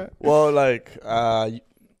spending, bro? Well, like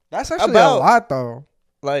that's actually a lot, though.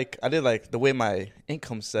 Like I did like the way my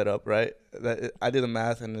income's set up, right? I did the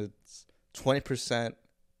math, and it's 20%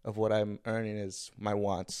 of what I'm earning is my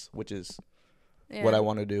wants, which is what I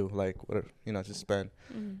want to do, like what to spend,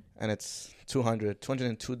 and it's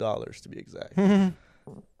 $202 to be exact.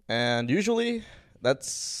 And usually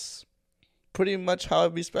that's pretty much how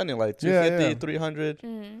I'd be spending, like $250, $300,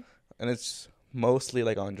 and it's mostly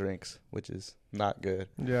like on drinks, which is not good.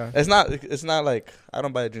 Yeah, it's not like I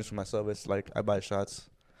don't buy drinks for myself. It's like I buy shots,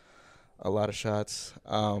 a lot of shots,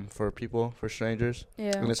 for people, for strangers.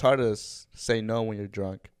 Yeah, and it's hard to say no when you're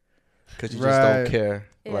drunk. Because you just don't care.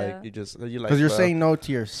 Yeah. Like, because you're saying no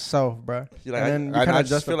to yourself, bro. You're like, and then I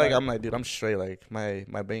just feel like I'm like, dude, I'm straight. Like, my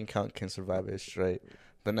bank account can survive it straight.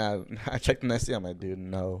 But now, I checked the next day, I'm like, dude,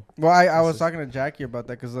 no. Well, I was talking to Jackie about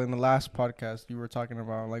that because in the last podcast, you were talking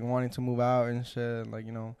about, like, wanting to move out and shit. Like,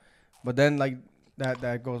 But then, like,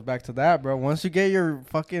 that goes back to that, bro. Once you get your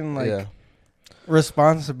fucking, like,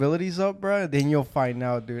 responsibilities up, bro, then you'll find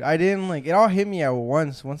out, dude. I didn't, like, it all hit me at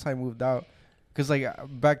once I moved out. Because, like,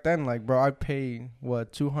 back then, like, bro, I paid,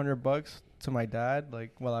 $200 to my dad,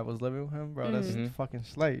 like, while I was living with him, bro. That's fucking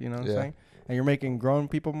slight, you know what I'm saying? And you're making grown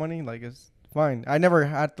people money, like, it's fine. I never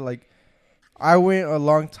had to, like, I went a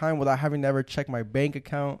long time without having to ever check my bank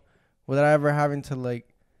account, without ever having to, like,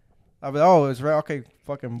 I'd be like, it's right, okay,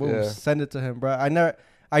 fucking boom, send it to him, bro. I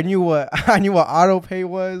knew what auto pay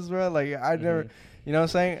was, bro. Like, I never, you know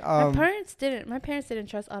what I'm saying? My parents didn't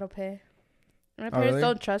trust auto pay. My parents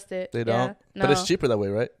don't trust it. They don't? No. But it's cheaper that way,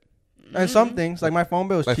 right? And some things, like my phone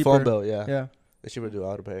bill is cheaper. My phone bill, yeah. Yeah. They cheaper to do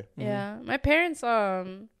auto pay. Yeah. My parents,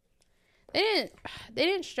 they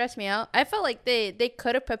didn't stress me out. I felt like they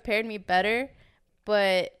could have prepared me better,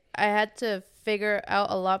 but I had to figure out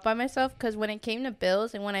a lot by myself because when it came to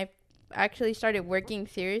bills and when I actually started working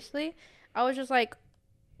seriously, I was just like,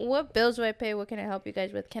 what bills do I pay? What can I help you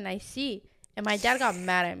guys with? Can I see? And my dad got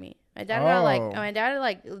mad at me. My dad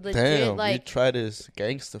legit. Damn, like, you tried his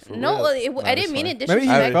gangster for real. No, I didn't mean it disrespectfully.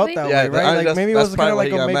 Maybe he felt that way, right? Like maybe it was kind of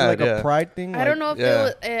like a pride thing. I don't know if it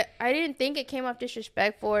was. I didn't think it came off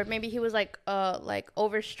disrespectful, or maybe he was like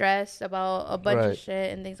overstressed about a bunch of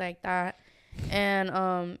shit and things like that.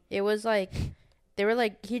 And it was like they were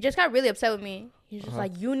like he just got really upset with me. He's just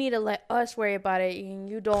like, you need to let us worry about it, and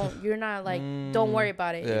you're not like don't worry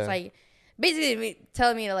about it. It's like. Basically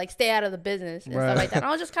telling me to like stay out of the business and stuff like that. And I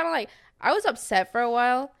was just kind of like, I was upset for a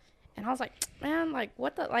while, and I was like, man, like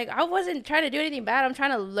what the, like I wasn't trying to do anything bad. I'm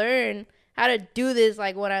trying to learn how to do this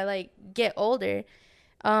like when I like get older.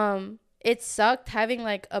 It sucked having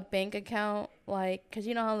like a bank account, like because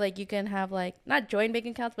you know how like you can have like not joint bank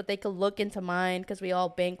accounts, but they could look into mine because we all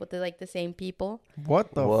bank with the same people.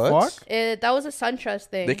 What the fuck? That was a SunTrust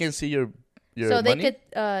thing. They can see your so money?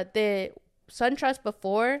 They could SunTrust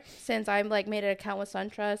before, since I like made an account with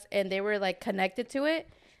SunTrust and they were like connected to it,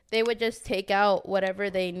 they would just take out whatever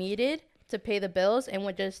they needed to pay the bills and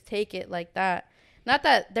would just take it like that. Not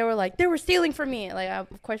that they were stealing from me. Like,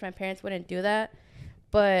 of course my parents wouldn't do that,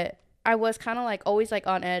 but I was kind of like always like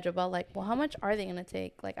on edge about like, well, how much are they gonna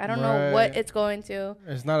take? Like, I don't know what it's going to.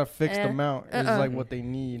 It's not a fixed amount. It's like what they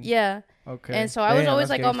need. Yeah. Okay. And so I was always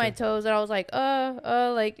like on my toes, and I was like,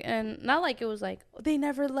 like, and not like it was like they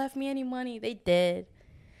never left me any money. They did.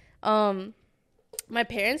 My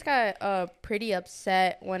parents got pretty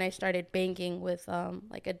upset when I started banking with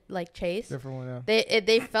like Chase. Different one, yeah.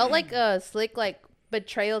 They felt like a slick like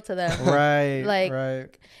betrayal to them. Right. Like right.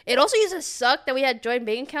 It also used to suck that we had joint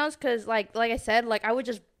bank accounts because like I said, like I would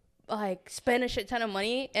just like spend a shit ton of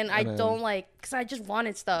money and I don't like because I just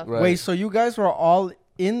wanted stuff. Right. Wait, so you guys were all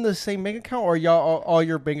in the same bank account, or y'all all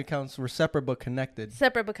your bank accounts were separate but connected?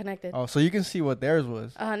 Separate but connected. Oh, so you can see what theirs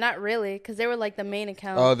was. Not really, because they were like the main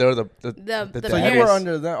account. Oh, they were the so you were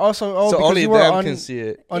under that. Also, so only them can see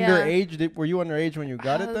it. Underage? Were you underage when you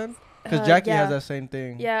got it then? Because Jackie has that same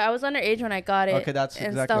thing. Yeah, I was underage when I got it. Okay, that's and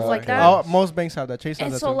exactly stuff like that. Oh, most banks have that. Chase has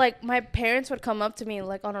and that so too. like my parents would come up to me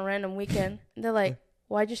like on a random weekend. And they're like,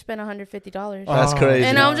 "Why'd you spend $150?" That's crazy.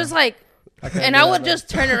 And I'm just like, and I would just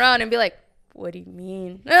turn around and be like, "What do you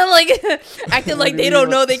mean?" And I'm like acting like they don't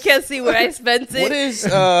know, they can't see where I spent it. What is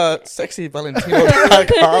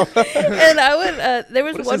sexyvalentino.com? And I would there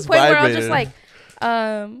was one point where I was just like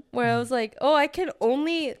where I was like, oh, I can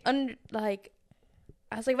only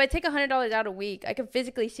I was like, if I take $100 out a week, I can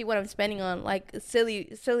physically see what I'm spending on, like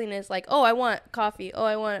silliness, like, oh, I want coffee, oh,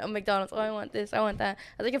 I want a McDonald's, oh, I want this, I want that.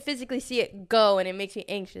 I was like, I can physically see it go, and it makes me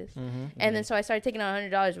anxious. And then so I started taking out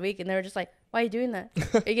 $100 a week, and they were just like, why are you doing that?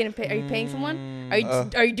 Are you getting Are you paying someone? Are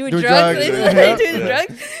you doing drugs? Are you doing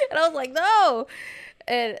drugs? And I was like, no.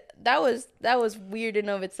 And that was weird in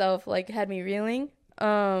of itself. Like, had me reeling.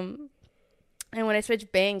 And when I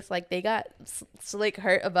switched banks, like, they got slick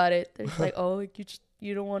hurt about it. They're just like, oh,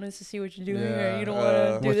 you don't want us to see what you're doing, or you don't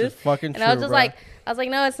want to do this. Fucking and I was just like,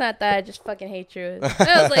 no, it's not that. I just fucking hate you. And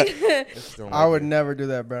I was like, I would never do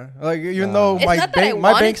that, bro. Like, even though my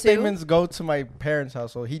bank statements go to my parents'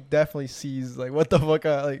 house, so he definitely sees like what the fuck.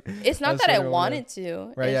 It's not that I wanted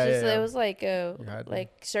to. Right? It's just it was like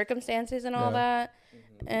circumstances and all that,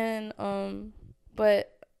 and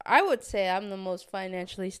but I would say I'm the most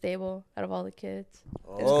financially stable out of all the kids.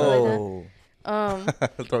 Oh.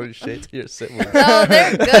 Throwing shade to your siblings. No,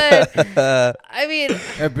 they're good. I mean,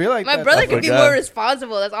 it'd be like my brother could be more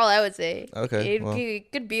responsible. That's all I would say. Okay, he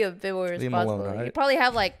could be a bit more responsible. Alone, right? He'd probably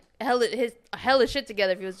have like hella shit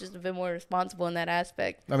together if he was just a bit more responsible in that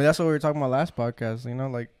aspect. I mean, that's what we were talking about last podcast. You know,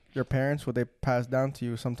 like your parents, what they pass down to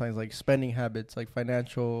you sometimes, like spending habits, like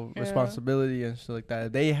financial responsibility and shit like that.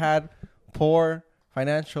 If they had poor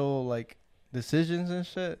financial like decisions and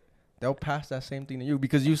shit, they'll pass that same thing to you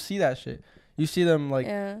because you see that shit. You see them like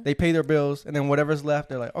they pay their bills, and then whatever's left,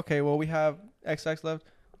 they're like, okay, well, we have XX left.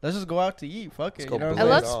 Let's just go out to eat. Fuck it. You know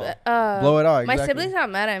blow it all. Exactly. My siblings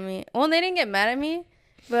got mad at me. Well, they didn't get mad at me,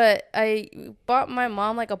 but I bought my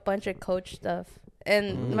mom like a bunch of Coach stuff,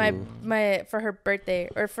 and my for her birthday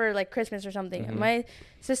or for like Christmas or something. And my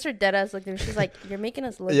sister deadass looked at me. She's like, "You're making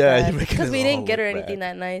us look bad because we didn't get her anything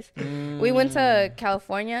that nice." We went to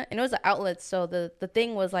California, and it was an outlet, so the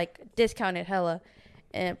thing was like discounted hella.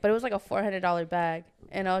 But it was like a $400 bag,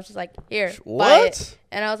 and I was just like, "Here, buy it."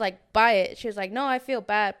 And I was like, "Buy it." She was like, "No, I feel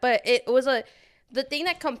bad." But it was the thing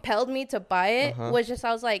that compelled me to buy it was just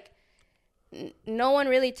I was like, no one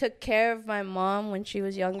really took care of my mom when she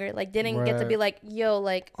was younger. Like, didn't get to be like, "Yo,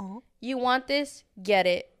 like, you want this? Get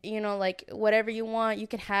it. You know, like whatever you want, you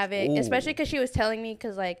can have it." Ooh. Especially because she was telling me,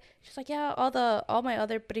 because like she's like, "Yeah, all my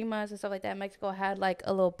other primas and stuff like that in Mexico had like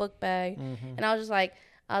a little book bag," and I was like,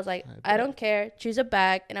 I don't care. Choose a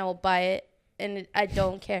bag, and I will buy it. And I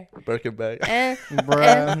don't care. Birkin bag.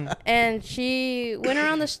 And she went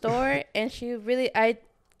around the store, and I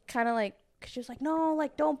kind of like, cause she was like, "No,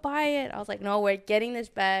 like, don't buy it." I was like, "No, we're getting this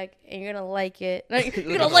bag, and you're gonna like it. Like,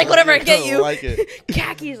 you're gonna like whatever I get you." Like it.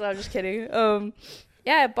 Khakis. I'm just kidding.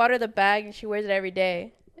 Yeah, I bought her the bag, and she wears it every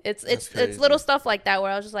day. It's little stuff like that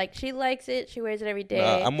where I was just like, she likes it, she wears it every day.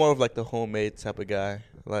 Nah, I'm more of like the homemade type of guy,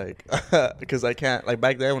 like, because I can't, like,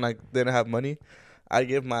 back then when I didn't have money, I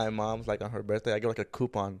give my mom, like, on her birthday, I give like a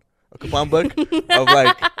coupon book of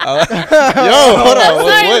like, yo, hold on,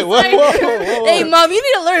 wait, whoa. Hey, mom, you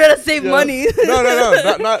need to learn how to save money. No,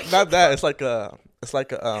 not that. It's like a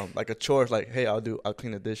chore. It's like, hey, I'll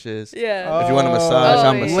clean the dishes. Yeah. If you want a massage,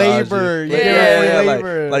 I'll massage labor. You.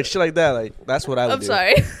 Yeah. Like shit like that. Like that's what I would do. I'm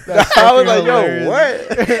sorry. I was like, yo,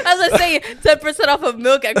 what? I was like saying 10% off of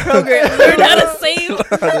milk at Kroger. Learn how to save.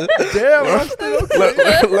 Damn,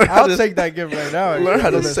 I'll take that gift right now. Learn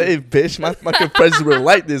how to save, bitch. My fucking presents were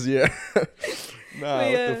light this year. Nah,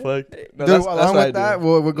 what the fuck? No, dude, along with that,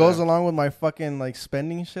 what goes along with my fucking like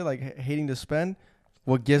spending shit, like hating to spend.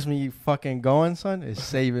 What gets me fucking going, son, is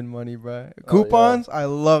saving money, bro. Coupons, I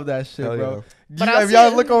love that shit, bro. If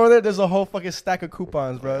y'all look over there, there's a whole fucking stack of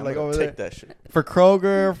coupons, bro. Like over there. Take that shit. For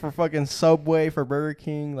Kroger, for fucking Subway, for Burger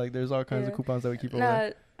King. Like, there's all kinds of coupons that we keep over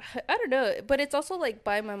there. I don't know. But it's also, like,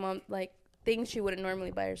 buy my mom, like, things she wouldn't normally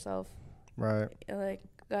buy herself. Right. Like,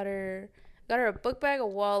 got her a book bag, a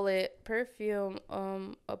wallet, perfume,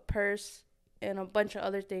 a purse, and a bunch of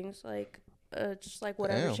other things, like... just like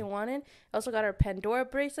whatever she wanted. I also got her Pandora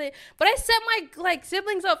bracelet, but I set my like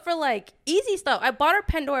siblings up for like easy stuff. I bought her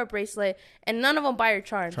Pandora bracelet, and none of them buy her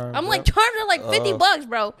charms. I'm like, charms are like $50,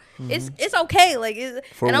 bro. It's okay. Like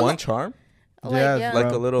for one charm. Like,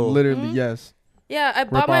 like a little. Literally, yes. Yeah, I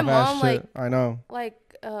bought my mom like I know. Like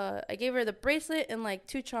I gave her the bracelet and like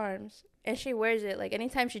 2 charms, and she wears it. Like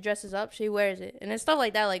anytime she dresses up, she wears it, and it's stuff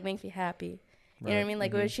like that like makes me happy. You know what I mean?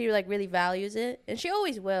 Like, where she, like, really values it. And she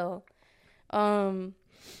always will.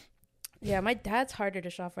 Yeah, my dad's harder to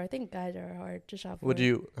shop for. I think guys are hard to shop for. Would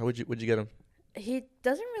you get him? He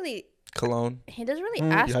doesn't really... Cologne? He doesn't really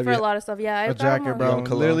ask for a lot of stuff. Yeah, a jacket, bro.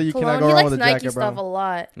 Literally, you cannot go wrong with a jacket, bro. He likes Nike stuff a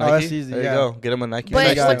lot. Nike? Oh, that's easy, there you go. Get him a Nike.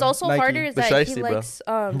 But what's also harder is that he likes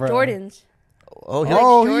Jordans. Oh,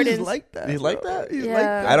 he's like that. He's like that. He's like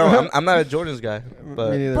that. I'm not a Jordans guy,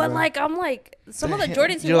 but like I'm like some of the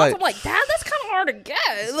Jordans he wants. I'm like, Dad, that's kind of hard to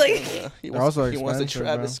get. Like he wants the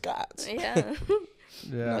Travis Scotts. Yeah.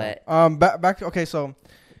 Yeah. Back. Okay, so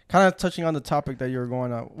kind of touching on the topic that you were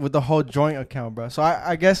going on with the whole joint account, bro. So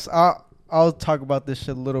I guess I'll talk about this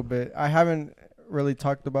shit a little bit. I haven't really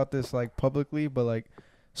talked about this like publicly, but like,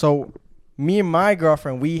 so me and my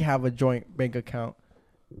girlfriend, we have a joint bank account.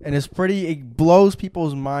 And it blows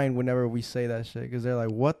people's mind whenever we say that shit because they're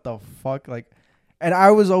like, what the fuck? Like, and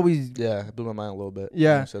I was always. Yeah, it blew my mind a little bit.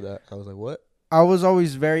 Yeah. When you said that. I was like, what? I was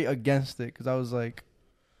always very against it because I was like,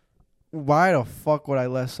 why the fuck would I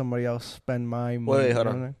let somebody else spend my money? Wait, hold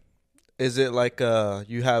on. Is it like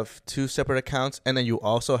you have two separate accounts and then you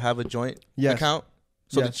also have a joint account?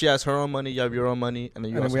 So that she has her own money, you have your own money, and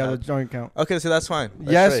then we have a joint account. Okay, so that's fine.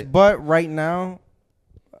 That's straight. But right now.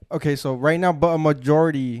 Okay, so right now, but a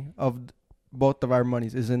majority of both of our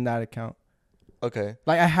monies is in that account. Okay.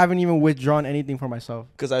 Like, I haven't even withdrawn anything for myself.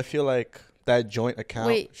 Because I feel like that joint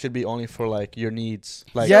account should be only for, like, your needs.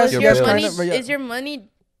 Like, yes, is your money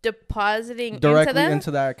depositing directly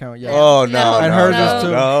into that account? Yeah. Oh, no. And hers is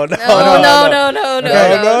too. No.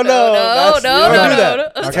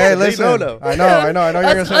 Okay, listen. I know you're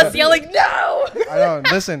going to say that. Us yelling, no! I know.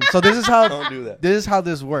 Listen, so this is how. Don't do that. This is how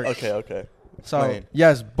this works. Okay. So,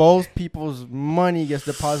 yes, both people's money gets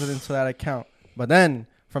deposited into that account. But then,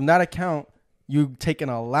 from that account, you take an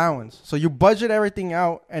allowance. So, you budget everything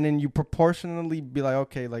out, and then you proportionally be like,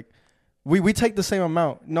 okay, like, we take the same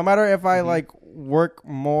amount. No matter if I, like, work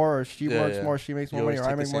more or she works more, she makes more money, or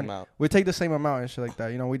I make more money. We take the same amount and shit like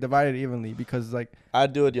that. You know, we divide it evenly because, like...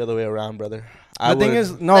 I'd do it the other way around, brother. The thing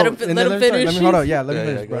is... No, let him finish. Let me hold on. Yeah, let me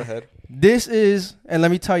finish, bro. Go ahead. This is, and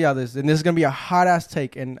let me tell y'all this, and this is going to be a hot-ass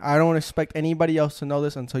take, and I don't expect anybody else to know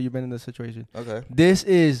this until you've been in this situation. Okay. This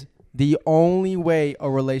is the only way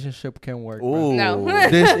a relationship can work. Ooh. No.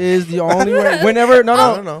 This is the only way.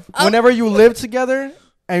 Whenever you live together,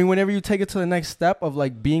 and whenever you take it to the next step of,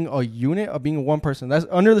 like, being a unit, of being one person, that's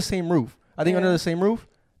under the same roof. I think under the same roof,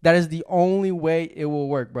 that is the only way it will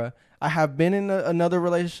work, bro. I have been in another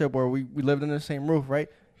relationship where we lived under the same roof, right?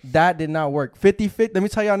 That did not work. 50-50. Let me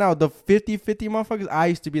tell y'all now, the 50-50 motherfuckers, I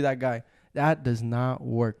used to be that guy. That does not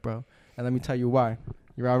work, bro. And let me tell you why.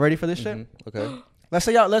 You all ready for this shit? Okay. Let's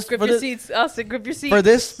say y'all, grip your seats. I'll say grip your seats. For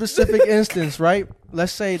this specific instance, right?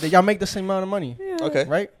 Let's say that y'all make the same amount of money. Yeah. Okay.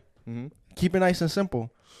 Right? Mm-hmm. Keep it nice and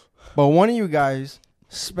simple. But one of you guys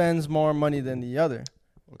spends more money than the other.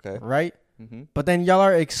 Okay. Right? Mm-hmm. But then y'all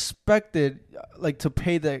are expected, like, to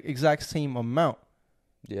pay the exact same amount.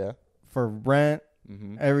 Yeah. For rent.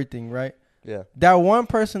 Everything, right? Yeah. That one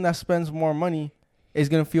person that spends more money is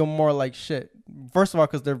gonna feel more like shit. First of all,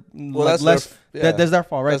 because they're less. That's their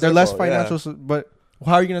fault, right? They're less financial. Yeah. But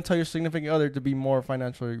how are you gonna tell your significant other to be more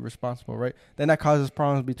financially responsible, right? Then that causes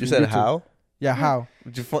problems between. You said how? Yeah, how?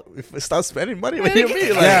 Would you stop spending money? What do you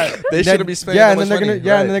mean? Like, they shouldn't be spending. Yeah, and then they're gonna.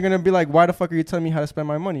 Yeah, and then they're gonna be like, "Why the fuck are you telling me how to spend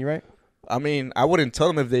my money?" Right? I mean, I wouldn't tell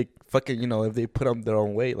them if they fucking, if they put up their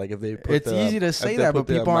own weight. Like, if they put it's easy to say that, but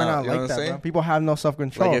people are not like that, bro. People have no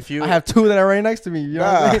self-control. Like, I have two that are right next to me. You know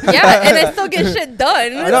what I mean? Yeah, and I still get shit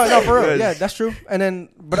done. No, for real. Yeah, that's true. And then,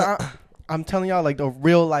 but I'm telling y'all, like, the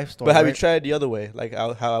real life story. But have you tried the other way? Like,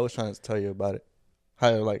 how I was trying to tell you about it.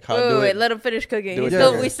 Wait, let him finish cooking.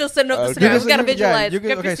 We still setting up the scenario. We gotta visualize.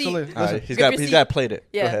 Okay, so listen. He's got to plate it.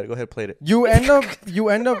 Yeah. Go ahead, plate it. You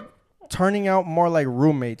end up turning out more like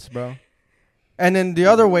roommates, bro. And then the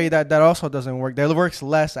other way that also doesn't work, that works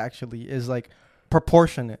less actually, is like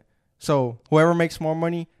proportionate. So whoever makes more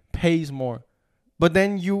money pays more. But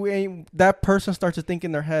then that person starts to think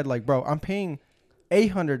in their head like, bro, I'm paying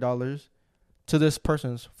 $800 to this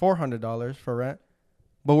person's $400 for rent,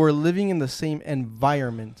 but we're living in the same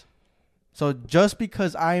environment. So just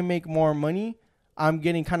because I make more money, I'm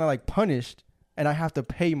getting kind of like punished and I have to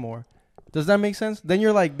pay more. Does that make sense? Then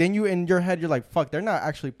you in your head, you're like, fuck, they're not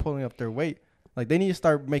actually pulling up their weight. Like, they need to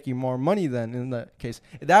start making more money then in that case.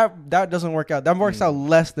 That doesn't work out. That works out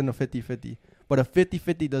less than a 50-50. But a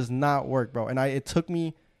 50-50 does not work, bro. And it took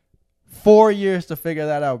me 4 years to figure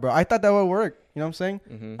that out, bro. I thought that would work. You know what I'm saying?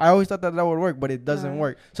 Mm-hmm. I always thought that would work, but it doesn't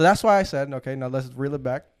work. So that's why I said, okay, now let's reel it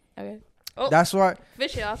back. Okay. Oh, that's why.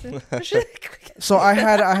 Fish it, Austin. So I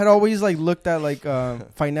had always, like, looked at, like,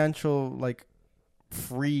 financial, like,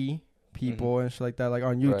 free people and shit like that, like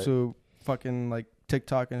on YouTube, fucking like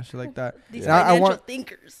TikTok and shit like that. These financial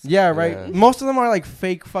thinkers. Yeah, right. Yeah. Most of them are like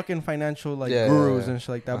fake fucking financial like gurus and shit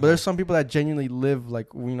like that. But there's some people that genuinely live like,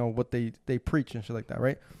 you know, what they preach and shit like that,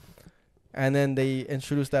 right? And then they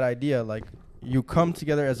introduce that idea like you come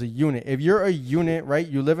together as a unit. If you're a unit, right,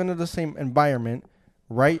 you live in the same environment,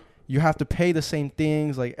 right? You have to pay the same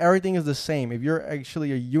things. Like everything is the same. If you're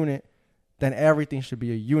actually a unit, then everything should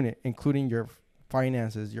be a unit, including your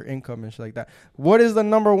finances, your income and shit like that. What is the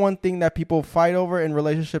number one thing that people fight over in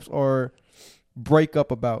relationships or break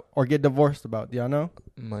up about or get divorced about? Do y'all know?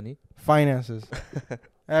 Money. Finances.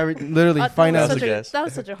 Literally finances. That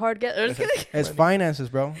was such a hard guess. It's finances,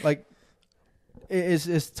 bro. Like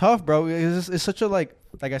it's tough, bro. It's such a like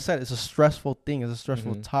I said, it's a stressful thing. It's a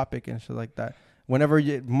stressful topic and shit like that. Whenever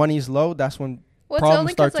money's low, that's when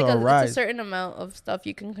problems start to arise. It's a certain amount of stuff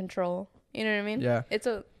you can control. You know what I mean? Yeah.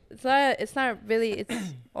 It's not really, it's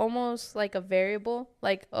almost like a variable.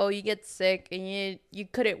 Like, oh, you get sick and you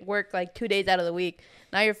couldn't work like 2 days out of the week.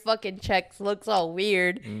 Now your fucking checks looks all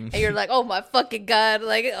weird. And you're like, oh my fucking God.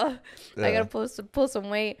 Like, I gotta pull some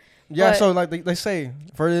weight. Yeah, so like they say,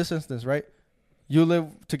 for this instance, right? You live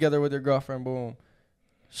together with your girlfriend, boom.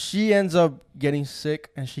 She ends up getting sick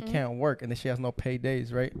and she can't work and then she has no paid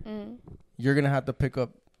days, right? You're going to have to pick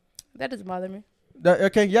up. That doesn't bother me.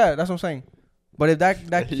 Okay, yeah, that's what I'm saying. But if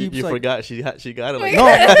that keeps you like, forgot she got it. Like, no,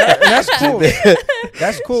 that's cool.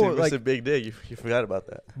 That's cool. Like, it's a big day. You forgot about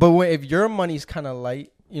that. But if your money's kind of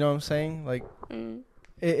light, you know what I'm saying? Like,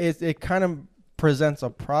 it kind of presents a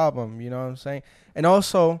problem. You know what I'm saying? And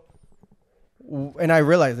also, and I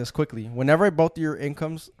realized this quickly. Whenever both of your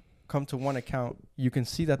incomes come to one account, you can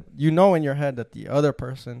see that, you know, in your head that the other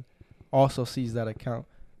person also sees that account.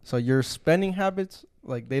 So your spending habits,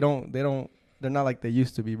 like they're not like they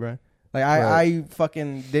used to be, bro. Like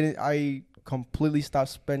I completely stopped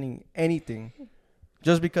spending anything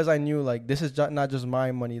just because I knew like this is not just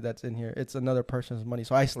my money that's in here. It's another person's money.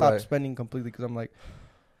 So I stopped spending completely because I'm like,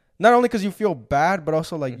 not only because you feel bad, but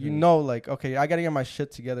also like, you know, like, okay, I got to get my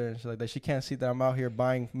shit together and shit like that. She can't see that I'm out here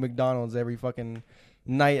buying McDonald's every fucking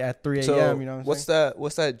night at 3 a.m. So you know what I'm saying?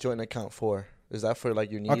 What's that joint account for? Is that for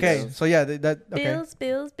like your needs? Okay, so yeah, okay.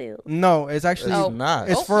 Bills. No, it's actually not.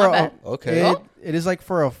 It's for okay. It is like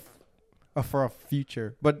for a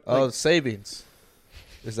future, but like, savings.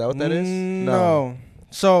 Is that what that is? No.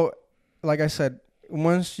 So, like I said,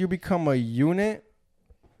 once you become a unit,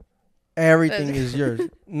 everything is yours.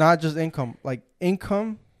 Not just income, like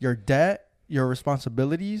income, your debt, your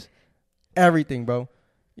responsibilities, everything, bro.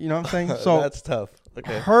 You know what I'm saying? So that's tough.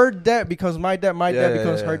 Okay. Her debt becomes my debt. My debt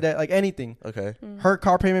becomes her debt. Like anything. Okay. Her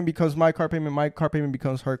car payment becomes my car payment. My car payment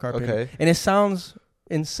becomes her car payment. And it sounds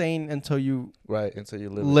insane until you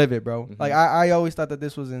live it, bro. Like I always thought that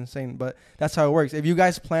this was insane, but that's how it works. If you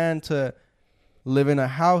guys plan to live in a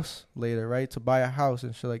house later, right, to buy a house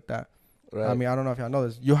and shit like that, I mean, I don't know if y'all know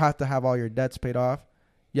this, you have to have all your debts paid off.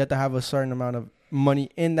 You have to have a certain amount of money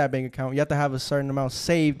in that bank account. You have to have a certain amount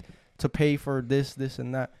saved to pay for this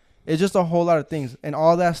and that. It's just a whole lot of things, and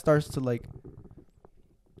all that starts to like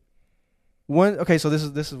okay, so this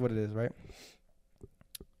is what it is, right?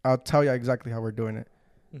 I'll tell you exactly how we're doing it.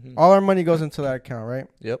 All our money goes into that account, right?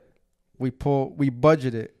 Yep. We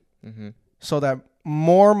budget it so that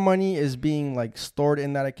more money is being like stored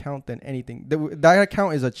in that account than anything. That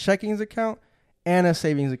account is a checkings account and a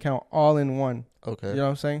savings account all in one. Okay. You know what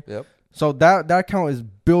I'm saying? Yep. So that account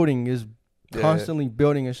is constantly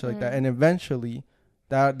building and shit like that, and eventually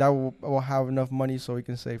that will have enough money so we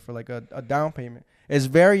can save for like a down payment. It's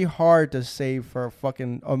very hard to save for a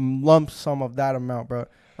fucking lump sum of that amount, bro.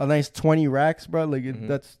 A nice 20 racks, bro. Like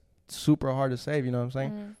that's super hard to save. You know what I'm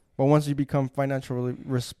saying? But once you become financially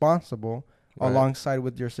responsible alongside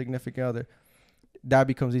with your significant other, that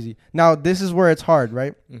becomes easy. Now this is where it's hard,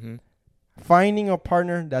 right? Finding a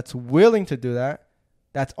partner that's willing to do that,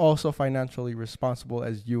 that's also financially responsible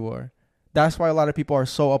as you are. That's why a lot of people are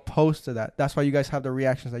so opposed to that. That's why you guys have the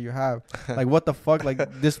reactions that you have. Like, what the fuck?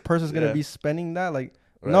 Like, this person's going to be spending that? Like,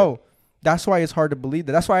 no. That's why it's hard to believe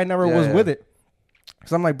that. That's why I never was with it.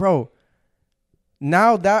 Because I'm like, bro,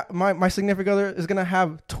 now that my significant other is going to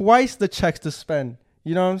have twice the checks to spend.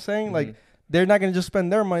 You know what I'm saying? Like, they're not going to just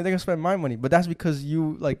spend their money. They're going to spend my money. But that's because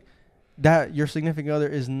your significant other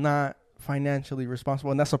is not financially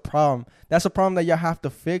responsible. And that's a problem. That's a problem that y'all have to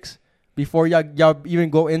fix before y'all even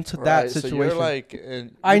go into that situation. So you're like,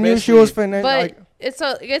 I knew she was but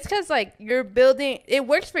it's because like you're building. It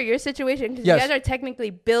works for your situation because you guys are technically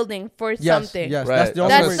building for something. Yes, right. That's the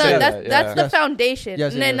only that's the foundation.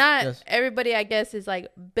 Yes, and then not everybody, I guess, is like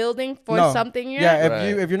building for something.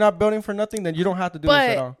 If you're not building for nothing, then you don't have to do this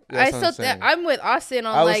at all. I'm with Austin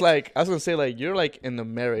on I was gonna say like you're like in the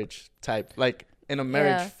marriage type, like in a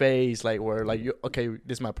marriage phase, like where like you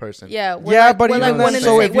this is my person. Yeah, but even then,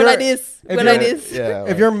 so if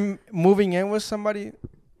you're moving in with somebody,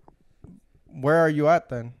 where are you at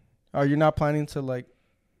then? Are you not planning to like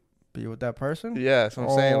be with that person? Yeah, that's what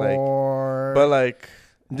I'm saying. Like, but like,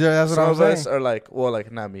 that's what some I'm of saying. us are like, well,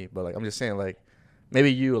 like not me, but like I'm just saying, like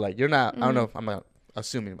maybe you, like you're not. I don't know. I'm not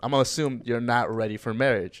assuming. I'm gonna assume you're not ready for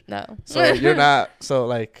marriage. No. So you're not. So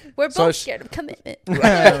like we're both scared of commitment.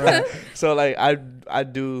 Right. So like I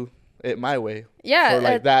do it my way. Yeah, for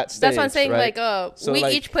like that stage, that's what I'm saying. Right? Like, so we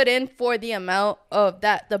each put in for the amount of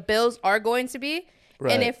that the bills are going to be,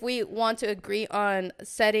 and if we want to agree on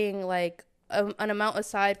setting like an amount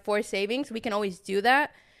aside for savings, we can always do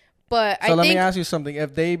that. But so let me ask you something: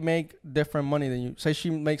 if they make different money than you, say she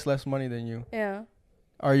makes less money than you, yeah.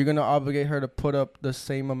 Are you going to obligate her to put up the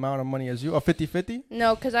same amount of money as you? Or 50-50?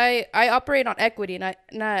 No, because I operate on equity,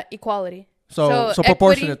 not equality. So equity,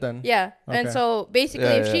 proportionate then? Yeah. Okay. And so basically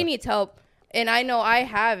if she needs help, and I know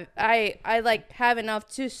I like have enough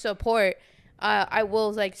to support, I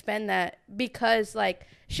will like spend that because like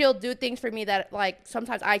she'll do things for me that like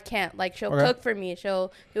sometimes I can't. Like she'll cook for me.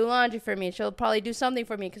 She'll do laundry for me. She'll probably do something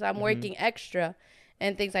for me because I'm working extra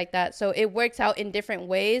and things like that. So it works out in different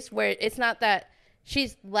ways where it's not that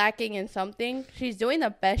she's lacking in something. She's doing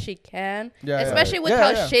the best she can, especially with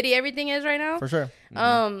how shitty everything is right now. For sure.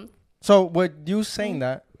 So with you saying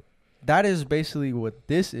that is basically what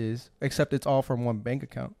this is, except it's all from one bank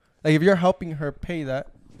account. Like if you're helping her pay that,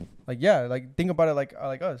 like like think about it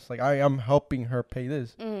like us. Like I am helping her pay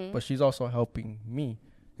this, but she's also helping me,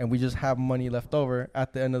 and we just have money left over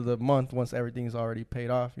at the end of the month once everything's already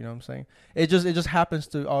paid off. You know what I'm saying? It just happens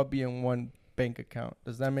to all be in one bank account.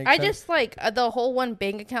 Does that make sense? I just like the whole one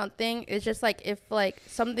bank account thing is just like if like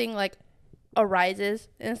something like arises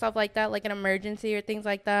and stuff like that, like an emergency or things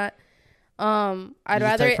like that. I'd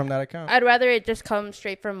rather take from that account. I'd rather it just come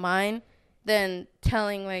straight from mine than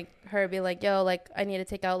telling like her be like, yo, like I need to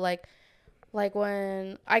take out like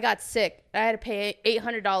when I got sick, I had to pay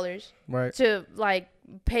 $800 to like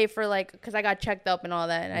pay for like because I got checked up and all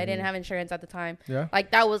that, and I didn't have insurance at the time. Yeah,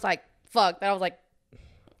 like that was like fuck. That was like.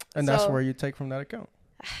 And that's where you take from that account.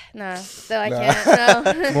 Nah, still I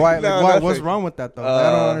can't. No. Why? What's wrong with that though?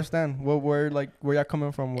 I don't understand. Where y'all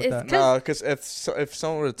coming from with that? No, because if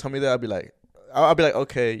someone were to tell me that, I'd be like,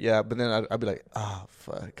 okay, yeah, but then I'd be like, oh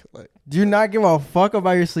fuck, like. Do you not give a fuck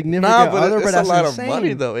about your significant other? It's that's a lot insane. of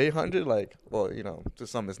money though. 800, like, well, you know, to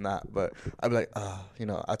some it's not, but I'd be like, you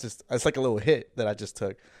know, it's like a little hit that I just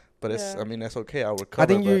took. But it's, I mean, that's okay. I'll recover. I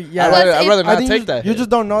think I'd rather not take that. You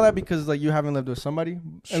just don't know that because like you haven't lived with somebody.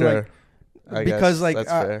 Sure. And, because like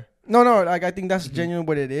that's fair. No, like I think that's genuine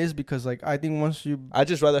what it is because like I think once you. I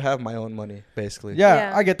just rather have my own money, basically.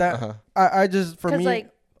 Yeah. I get that. I just for me.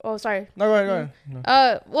 Like, oh, sorry. No, go ahead.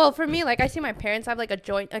 No. Well, for me, like I see my parents have like a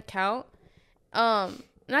joint account.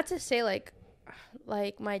 Not to say like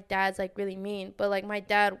my dad's like really mean, but like my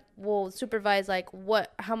dad will supervise like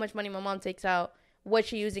how much money my mom takes out. What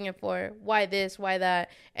she using it for, why this, why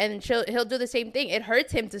that, and he'll do the same thing. It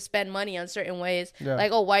hurts him to spend money on certain ways,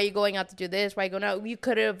 like, oh, why are you going out to do this, why are you going out, you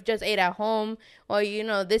could have just ate at home, or you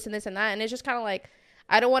know, this and this and that. And it's just kind of like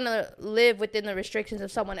I don't want to live within the restrictions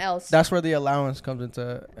of someone else. That's where the allowance comes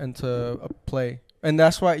into play, and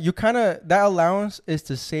that's why you kind of that allowance is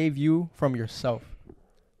to save you from yourself.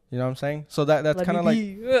 You know what I'm saying? So that's kind of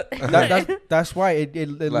like that's why it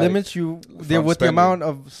like limits you with the amount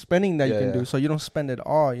of spending that you can do. So you don't spend it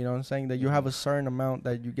all. You know what I'm saying? That you have a certain amount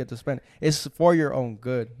that you get to spend. It's for your own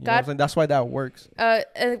good. You know what I'm saying? That's why that works.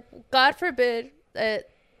 God forbid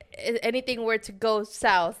anything were to go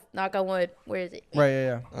south. Knock on wood. Where is it? Right.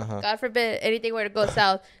 Yeah. God forbid anything were to go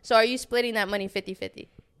south. So are you splitting that money 50-50?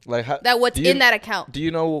 Like what's in that account? Do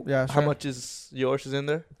you know how much yours is in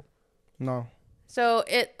there? No. So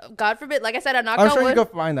God forbid, like I said, I knocked on wood. I'm sure you could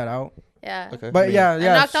find that out. Yeah. Okay. But I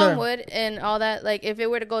knocked on wood and all that. Like, if it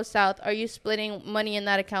were to go south, are you splitting money in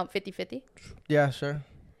that account 50-50? Yeah, sure.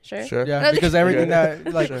 Sure. Yeah, because everything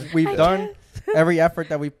that like we've done, every effort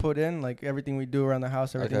that we put in, like everything we do around the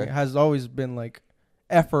house, everything has always been like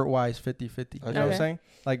effort-wise 50-50. You know what I'm saying?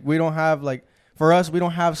 Like we don't have like for us, we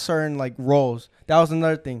don't have certain like roles. That was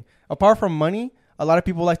another thing. Apart from money, a lot of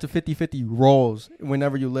people like to 50-50 roles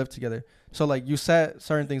whenever you live together. So, like, you set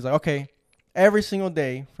certain things like, okay, every single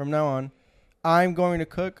day from now on, I'm going to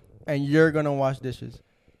cook and you're going to wash dishes.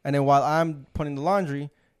 and then while I'm putting the laundry,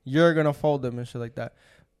 you're gonna fold them and shit like that.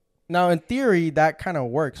 Now, in theory, that kind of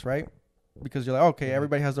works, right? Because you're like, okay,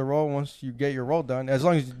 everybody has their role. Once you get your role done, as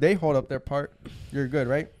long as they hold up their part, you're good,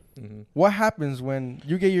 right? Mm-hmm. What happens when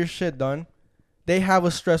you get your shit done? They have a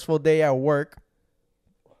stressful day at work,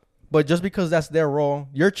 but just because that's their role,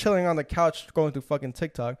 you're chilling on the couch going through fucking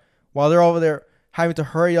TikTok while they're over there having to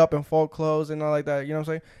hurry up and fold clothes and all like that. You know what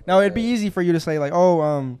I'm saying? Now, it'd be easy for you to say like,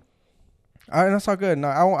 oh, that's all good. No,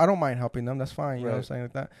 I don't mind helping them. That's fine. You know what I'm saying?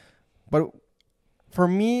 Like that. But for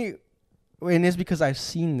me, and it's because I've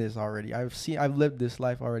seen this already. I've lived this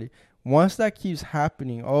life already. Once that keeps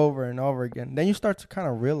happening over and over again, then you start to kind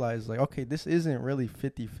of realize like, okay, this isn't really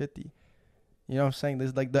 50-50. You know what I'm saying?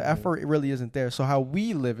 There's like the effort really isn't there. So how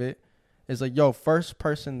we live it is like, yo, first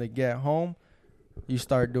person to get home, you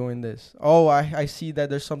start doing this. Oh, I see that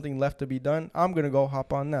there's something left to be done. I'm going to go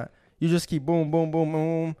hop on that. You just keep boom, boom, boom,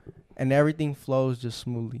 boom, and everything flows just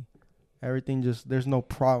smoothly. Everything just, there's no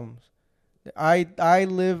problems. I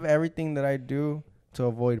live everything that I do to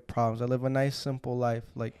avoid problems. I live a nice, simple life.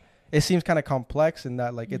 Like, it seems kind of complex in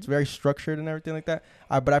that, like, it's very structured and everything like that.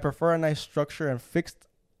 But I prefer a nice structure and fixed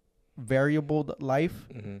variable life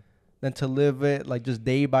than to live it, like, just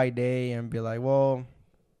day by day and be like, well,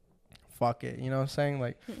 fuck it. You know what I'm saying?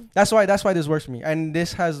 Like, that's why this works for me. And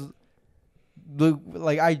this has,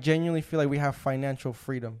 I genuinely feel like we have financial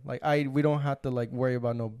freedom. Like, we don't have to, like, worry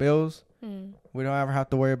about no bills. We don't ever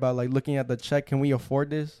have to worry about like looking at the check. Can we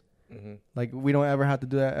afford this? Like we don't ever have to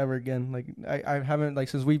do that ever again. Like I haven't like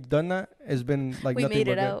since we've done that. It's been like we nothing made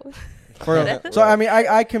but it good. out. For real. So I mean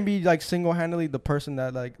I can be like single handedly the person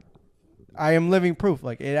that like I am living proof.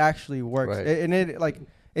 Like it actually works. Right. And it like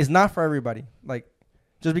it's not for everybody. Like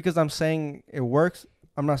just because I'm saying it works,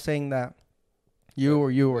 I'm not saying that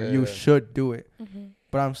you should do it.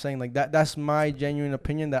 But I'm saying like that's my genuine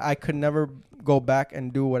opinion that I could never go back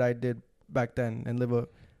and do what I did back then and live a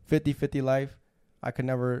 50-50 life. I could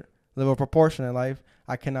never live a proportionate life.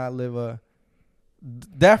 I cannot live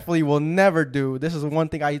definitely will never do. This is one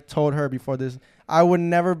thing I told her before this. I would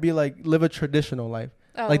never be like live a traditional life.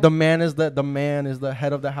 Oh. Like the man is the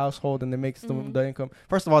head of the household and it makes the income.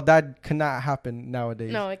 First of all, that cannot happen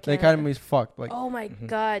nowadays. No, it can't. The economy is fucked. Like, oh my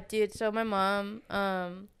god, dude. So my mom,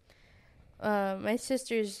 my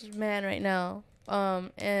sister's man right now,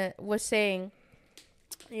 was saying,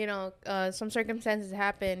 you know, some circumstances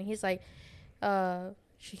happen. He's like,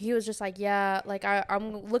 he was just like, yeah, like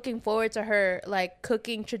I'm looking forward to her like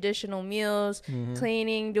cooking traditional meals,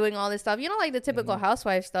 cleaning, doing all this stuff, you know, like the typical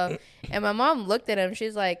housewife stuff. And my mom looked at him.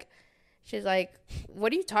 She's like,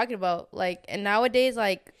 what are you talking about? Like, and nowadays,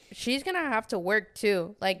 like, she's gonna have to work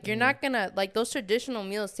too. Like, you're not gonna like those traditional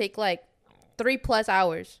meals take like 3+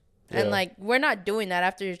 hours, and like we're not doing that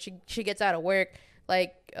after she gets out of work.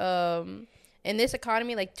 Like, in this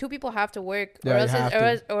economy, like 2 people have to work, or else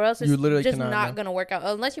it's just not gonna work out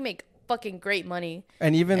unless you make fucking great money.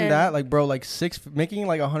 And even that, like, bro, like making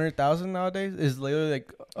like 100,000 nowadays is literally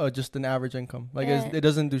like just an average income. Like it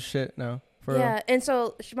doesn't do shit now. And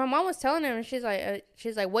so my mom was telling him, and she's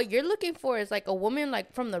like, what you're looking for is like a woman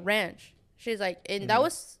like from the ranch. She's like, and that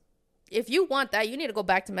was, if you want that, you need to go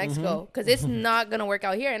back to Mexico because it's not gonna work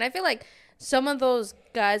out here. And I feel like some of those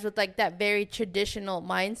guys with like that very traditional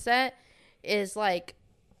mindset is like,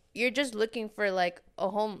 you're just looking for like a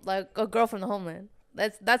girl from the homeland.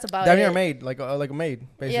 That's about it. You're a maid, like a maid,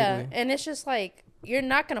 basically. Yeah, and it's just like you're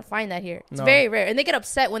not gonna find that here. It's very rare, and they get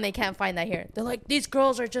upset when they can't find that here. They're like, these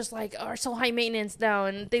girls are just like are so high maintenance now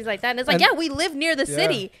and things like that. And it's like, we live near the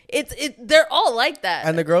city. They're all like that.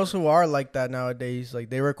 And the girls who are like that nowadays, like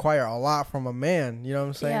they require a lot from a man. You know what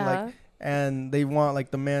I'm saying? Yeah. Like, and they want like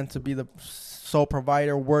the man to be the sole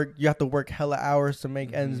provider. You have to work hella hours to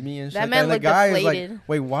make ends meet and shit. That man looked deflated. Is like,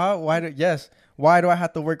 wait, why do I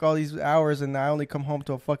have to work all these hours and I only come home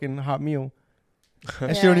to a fucking hot meal?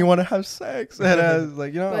 And she don't even want to have sex. And I was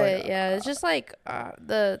like, you know, but like, it's just like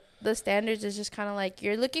the standards is just kind of like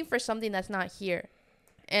you're looking for something that's not here,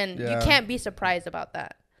 and you can't be surprised about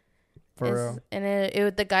that. For real.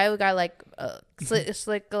 And the guy who got like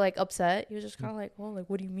slick like upset, he was just kind of like, well, like,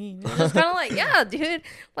 what do you mean? He was just kind of like, yeah, dude,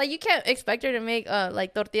 like you can't expect her to make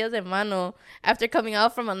like tortillas de mano after coming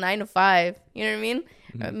out from a 9 to 5. You know what I mean?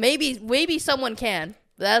 Maybe someone can.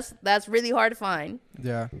 That's really hard to find.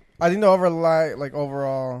 Yeah, I think the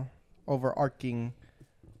overall overarching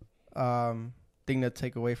thing to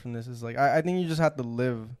take away from this is like I think you just have to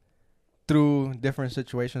live through different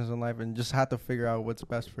situations in life and just have to figure out what's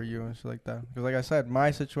best for you and shit like that. Because like I said,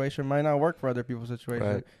 my situation might not work for other people's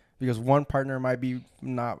situation because one partner might be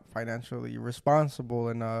not financially responsible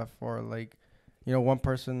enough, or like, you know, one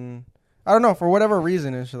person, I don't know, for whatever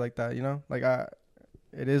reason and shit like that. You know, like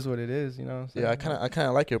it is what it is, you know. Yeah, I kind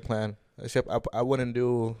of like your plan. Except I wouldn't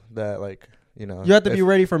do that, like, you know. You have to be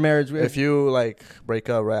ready for marriage. If you like break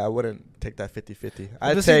up, right, I wouldn't take that 50-50.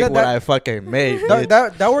 I'd take what I fucking made.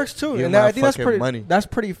 That works too, and I think that's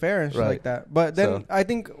pretty fair and shit like that. But then I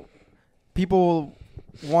think people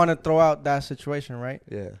want to throw out that situation, right?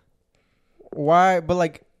 Yeah. Why? But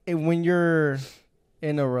like when you're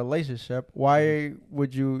in a relationship, why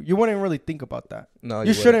would you wouldn't really think about that? No,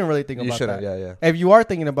 you shouldn't really think about that. Yeah. If you are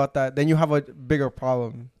thinking about that, then you have a bigger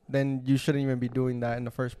problem. Then you shouldn't even be doing that in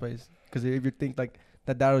the first place. Because if you think like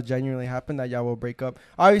that'll genuinely happen, that y'all will break up.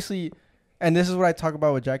 Obviously, and this is what I talk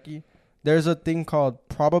about with Jackie. There's a thing called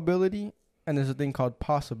probability, and there's a thing called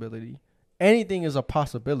possibility. Anything is a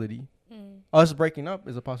possibility. Us breaking up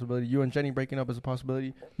is a possibility. You and Jenny breaking up is a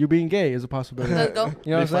possibility. You being gay is a possibility. Let's go.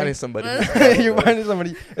 You know what I'm saying? Somebody. You finding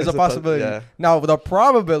somebody is a possibility. Yeah. Now, the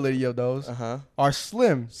probability of those are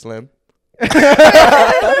slim. Slim. Come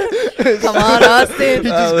on, Austin.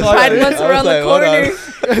 Pride months around the corner.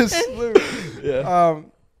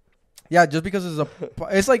 Yeah, just because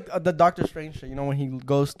it's like the Doctor Strange shit. You know, when he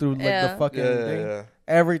goes through like the fucking thing,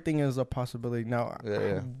 everything is a possibility. Now,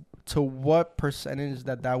 to what percentage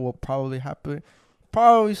that will probably happen?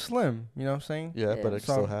 Probably slim. You know what I'm saying? Yeah, but it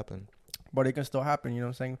can still happen. But it can still happen. You know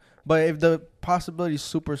what I'm saying? But if the possibility is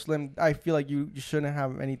super slim, I feel like you shouldn't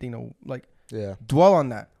have anything to like dwell on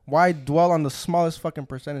that. Why dwell on the smallest fucking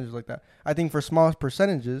percentages like that? I think for smallest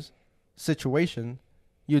percentages situation,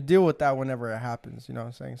 you deal with that whenever it happens. You know what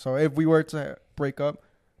I'm saying? So if we were to break up,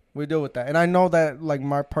 we deal with that. And I know that like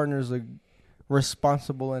my partner is a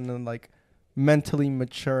responsible and then like mentally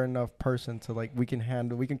mature enough person to like we can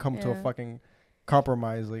come to a fucking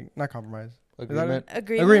compromise, like not compromise,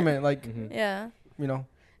 agreement, like you know.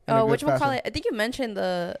 Whatchamacallit? I think you mentioned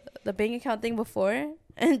the bank account thing before,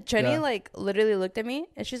 and Jenny like literally looked at me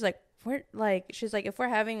and she's like, if we're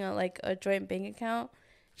having a joint bank account,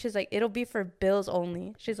 she's like, it'll be for bills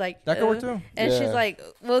only. She's like, that could work too. And she's like,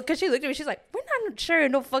 well, because she looked at me, she's like, we're not sure,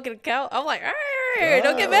 no fucking account. I'm like, all right,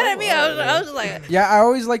 don't get mad at me. I was just like, yeah, I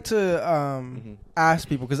always like to ask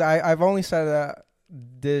people because I've only said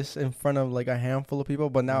this in front of like a handful of people,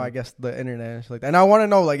 but now I guess the internet and shit like that. And I want to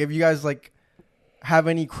know like if you guys like have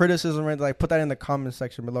any criticism or like put that in the comment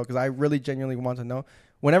section below because I really genuinely want to know.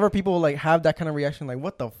 Whenever people like have that kind of reaction, like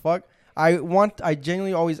what the fuck, I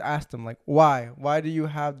genuinely always ask them like why do you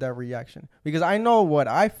have that reaction? Because I know what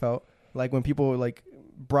I felt like when people like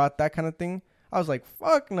brought that kind of thing. I was like,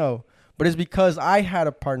 fuck no. But it's because I had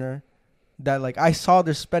a partner that like I saw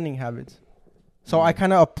their spending habits. So I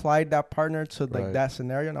kind of applied that partner to like that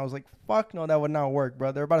scenario, and I was like, "Fuck no, that would not work,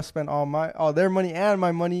 bro. They're about to spend all their money and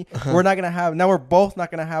my money. We're not gonna have. Now we're both not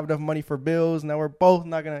gonna have enough money for bills. Now we're both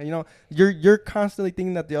not gonna. You know, you're constantly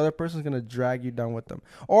thinking that the other person's gonna drag you down with them,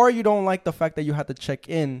 or you don't like the fact that you have to check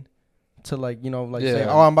in to like say,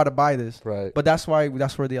 oh, I'm about to buy this. Right. But that's where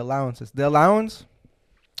the allowance is. The allowance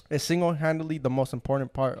is single-handedly the most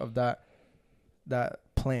important part of that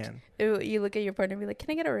plan. You look at your partner and be like, can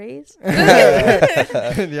I get a raise?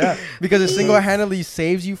 Yeah, because it single-handedly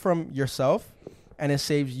saves you from yourself and it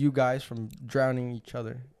saves you guys from drowning each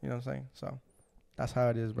other. You know what I'm saying? So that's how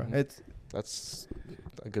it is, bro. That's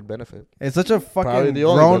a good benefit. It's such a fucking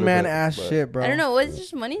grown man ass shit, bro. I don't know. It's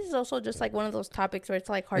just money is also just like one of those topics where it's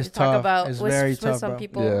like hard to talk about with some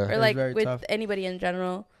people or like with anybody in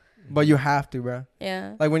general. But you have to, bro.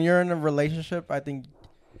 Yeah. Like when you're in a relationship, I think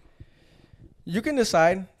you can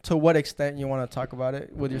decide to what extent you want to talk about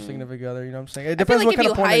it with your significant other. You know what I'm saying? It depends what kind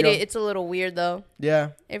of point you hide it. It's a little weird though. Yeah.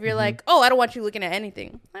 If you're like, oh, I don't want you looking at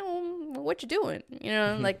anything. Like, well, what you doing? You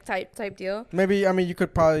know, like type deal. Maybe you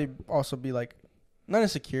could probably also be like, not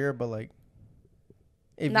insecure, but like,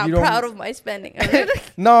 if not you proud of my spending.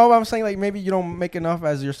 No, I'm saying like maybe you don't make enough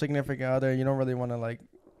as your significant other. You don't really want to like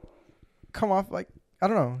come off like, I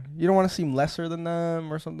don't know. You don't want to seem lesser than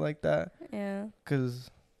them or something like that. Yeah.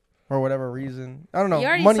 For whatever reason. I don't know. You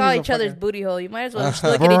already saw each other's booty hole. You might as well just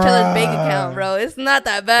look at each other's bank account, bro. It's not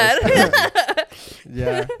that bad.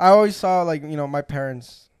 Yeah. I always saw, like, my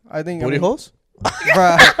parents. Booty holes?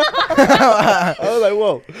 Bruh. I was like,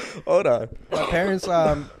 whoa. Hold on. My parents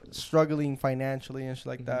struggling financially and shit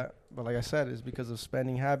like that. But like I said, it's because of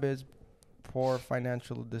spending habits, poor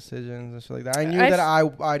financial decisions and shit like that. I knew that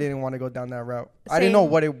I didn't want to go down that route. Same. I didn't know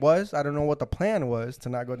what it was. I don't know what the plan was to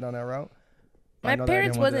not go down that route. My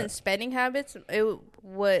parents wasn't spending habits.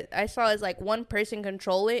 What I saw is like one person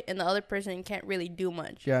control it and the other person can't really do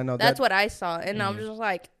much. Yeah, no. That's what I saw, and I'm just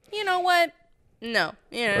like, you know what? No,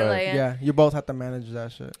 like yeah, you both have to manage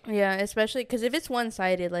that shit. Yeah, especially because if it's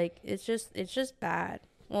one-sided, like it's just bad.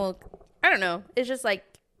 Well, I don't know. It's just like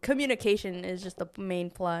communication is just the main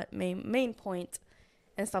point,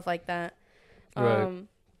 and stuff like that. Right.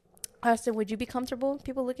 Austin, would you be comfortable with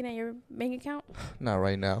people looking at your bank account? Not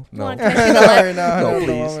right now. No. Can I see the last, no,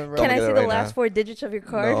 please. Can I see the last 4 digits of your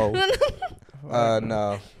card? No.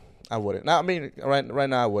 No. I wouldn't. No, I mean, right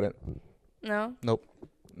now I wouldn't. No? Nope.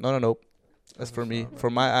 No. That's for me. For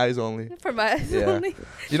my eyes only. For my eyes only.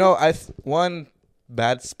 You know, one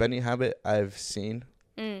bad spending habit I've seen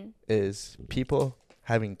is people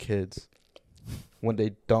having kids when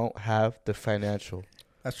they don't have the financial.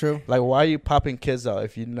 That's true. Like, why are you popping kids out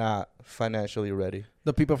if you're not financially ready?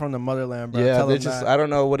 The people from the motherland, bro. Yeah, they just, I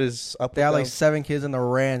don't know what is up. They have like 7 kids in the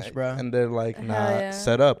ranch, bro. And they're like not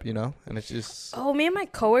set up, you know? And it's just. Oh, me and my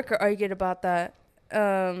coworker argued about that.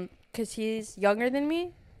 Because he's younger than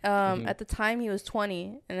me. At the time, he was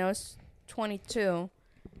 20, and I was 22.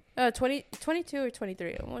 22 or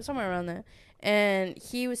 23, somewhere around there. And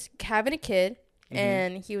he was having a kid,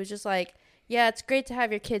 and he was just like, yeah, it's great to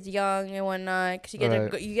have your kids young and whatnot because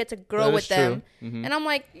you get to grow with them. And I'm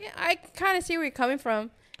like, yeah, I kind of see where you're coming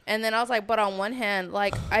from. And then I was like, but on one hand,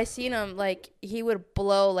 like, I seen him, like, he would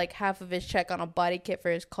blow, like, half of his check on a body kit for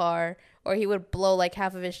his car. Or he would blow, like,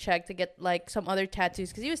 half of his check to get, like, some other tattoos.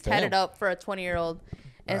 Because he was tatted up for a 20-year-old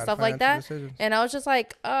and stuff like that. Decisions. And I was just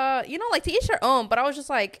like, you know, like, to each their own. But I was just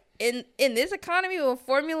like, in this economy when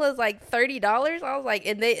formula is like $30, I was like,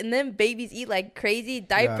 and then babies eat like crazy.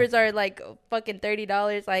 Diapers are like fucking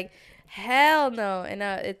 $30. Like, hell no. And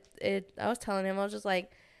I was telling him, I was just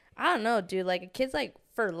like, I don't know, dude. Like, a kid's like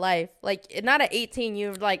for life. Like, not at 18,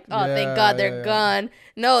 you're like, oh, thank God they're gone.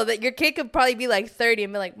 No, that your kid could probably be like 30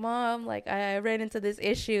 and be like, Mom, like, I ran into this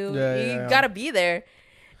issue. You gotta be there.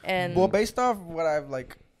 And well, based off what I've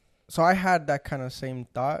like, so I had that kind of same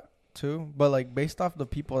thought too, but like based off the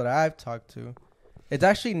people that I've talked to, it's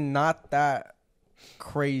actually not that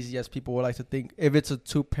crazy as people would like to think. If it's a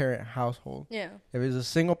 2-parent household, if it's a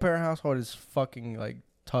single parent household, it's fucking like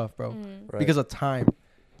tough, bro, because of time.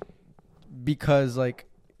 Because like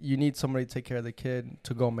you need somebody to take care of the kid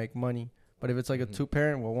to go make money. But if it's like a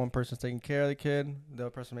 2-parent, well, one person's taking care of the kid, the other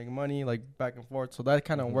person making money, like back and forth. So that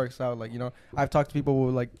kind of works out. Like, you know, I've talked to people who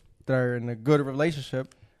like that are in a good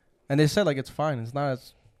relationship, and they said like it's fine. It's not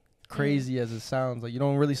as crazy as it sounds. Like, you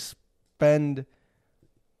don't really spend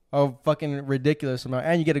a fucking ridiculous amount,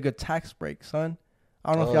 and you get a good tax break, son.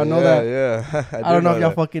 I don't know if y'all know that. Yeah, I don't know if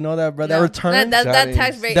y'all fucking know that, bro. No, that return, that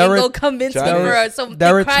tax break ain't gonna convince me, bro. So that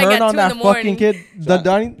return on that fucking kid.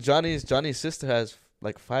 Johnny's sister has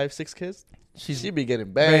like 5-6 kids. She be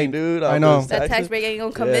getting banged, banged, dude. I know. That tax break ain't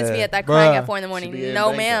gonna convince me at that crying at 4 a.m.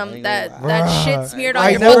 No, ma'am. That shit smeared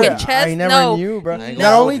on your fucking chest. I never knew, bro.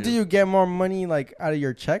 Not only do you get more money like out of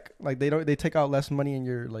your check, like they take out less money in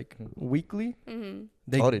your like weekly.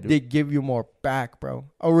 They give you more back, bro.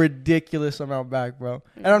 A ridiculous amount back, bro.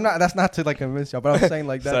 And that's not to like convince y'all, but I'm saying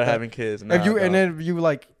like that. Start having kids. And then if you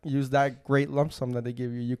like use that great lump sum that they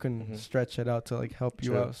give you, you can stretch it out to like help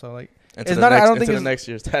you out. So like. It's not. I don't think it's next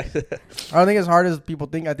year's tax. I don't think it's hard as people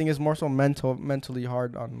think. I think it's more so mentally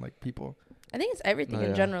hard on like people. I think it's everything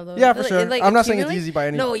in general, though. Yeah, for sure. Like, I'm not saying it's easy by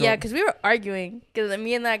any. No, yeah, because we were arguing. Because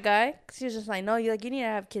me and that guy, cause he was just like, no, you need to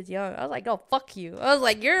have kids young. I was like, oh, fuck you. I was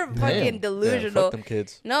like, you're fucking delusional. Yeah, fuck them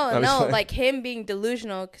kids. No, like him being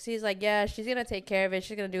delusional. Because he's like, yeah, she's gonna take care of it.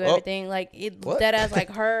 She's gonna do everything. Like dead ass like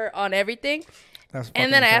her on everything.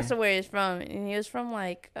 And then I asked him where he's from, and he was from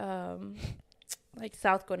like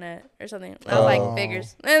South Gwinnett or something. I was like,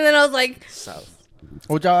 figures. And then I was like, South.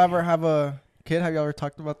 Would y'all ever have a kid? Have y'all ever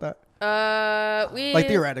talked about that? We like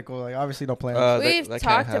theoretical, like obviously no plans. We've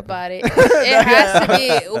talked about it. It has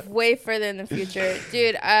to be way further in the future,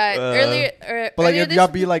 dude. Earlier, but like if y'all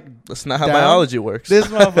be like, that's not how biology works. This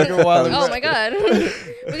motherfucker wild. Oh my god,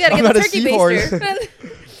 we gotta get the turkey baster.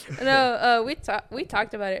 No, we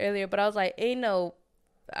talked about it earlier, but I was like, ain't no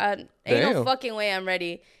fucking way I'm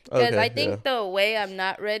ready, because I think the way I'm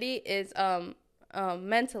not ready is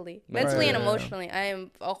mentally and emotionally. I am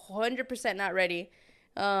 100% not ready.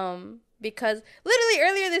 Because literally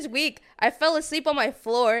earlier this week, I fell asleep on my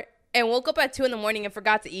floor and woke up at 2 a.m. and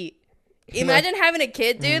forgot to eat. Imagine having a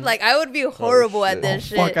kid, dude. Like, I would be horrible at this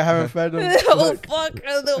shit. Fuck, I haven't fed him.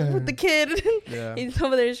 The kid. He's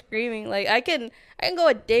over there screaming. Like, I can go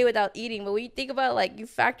a day without eating, but when you think about, like, you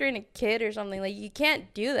factor in a kid or something, like, you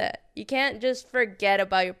can't do that. You can't just forget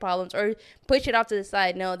about your problems or push it off to the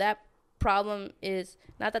side. No, that problem is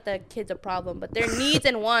not that the kid's a problem, but their needs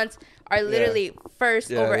and wants are literally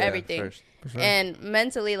first over everything. First. Sure. And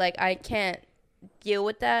mentally, like, I can't deal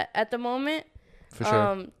with that at the moment. For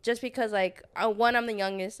sure. Just because, like, I'm the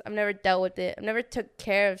youngest. I've never dealt with it. I've never took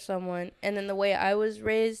care of someone. And then the way I was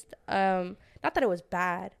raised, not that it was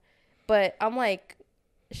bad, but I'm like,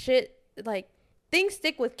 shit, like, things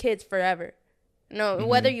stick with kids forever. No,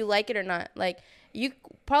 whether you like it or not. Like, you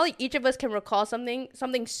probably each of us can recall something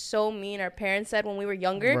so mean our parents said when we were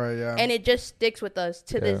younger, right, yeah. and it just sticks with us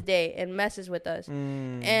to this day and messes with us.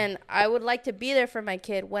 And I would like to be there for my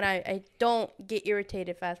kid when I don't get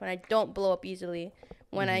irritated fast, when I don't blow up easily,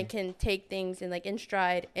 when I can take things in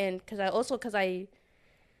stride, and because I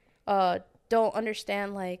don't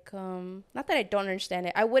understand, like, not that I don't understand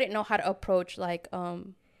it, I wouldn't know how to approach like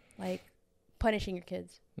punishing your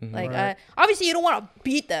kids. Like, right. Obviously you don't want to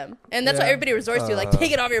beat them, and that's what everybody resorts to, like,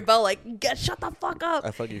 take it off your belt, like, shut the fuck up. I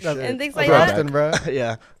fuck your shit. And things like that. Bro.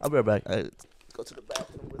 Yeah, I'll be right back. Go to the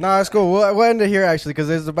bathroom. Nah, it's cool. We'll end it here, actually,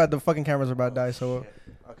 because the fucking cameras are about to die, so.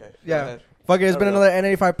 Okay. Yeah. Fuck it. It's been another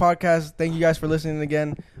N85 podcast. Thank you guys for listening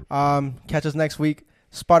again. Catch us next week.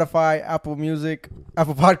 Spotify, Apple Music,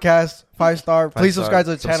 Apple Podcasts, 5-star. Please subscribe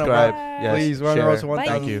to the channel, bro. Yes. Please, we're on the road to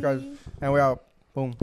 1,000 Thank you. subscribers. And we're out.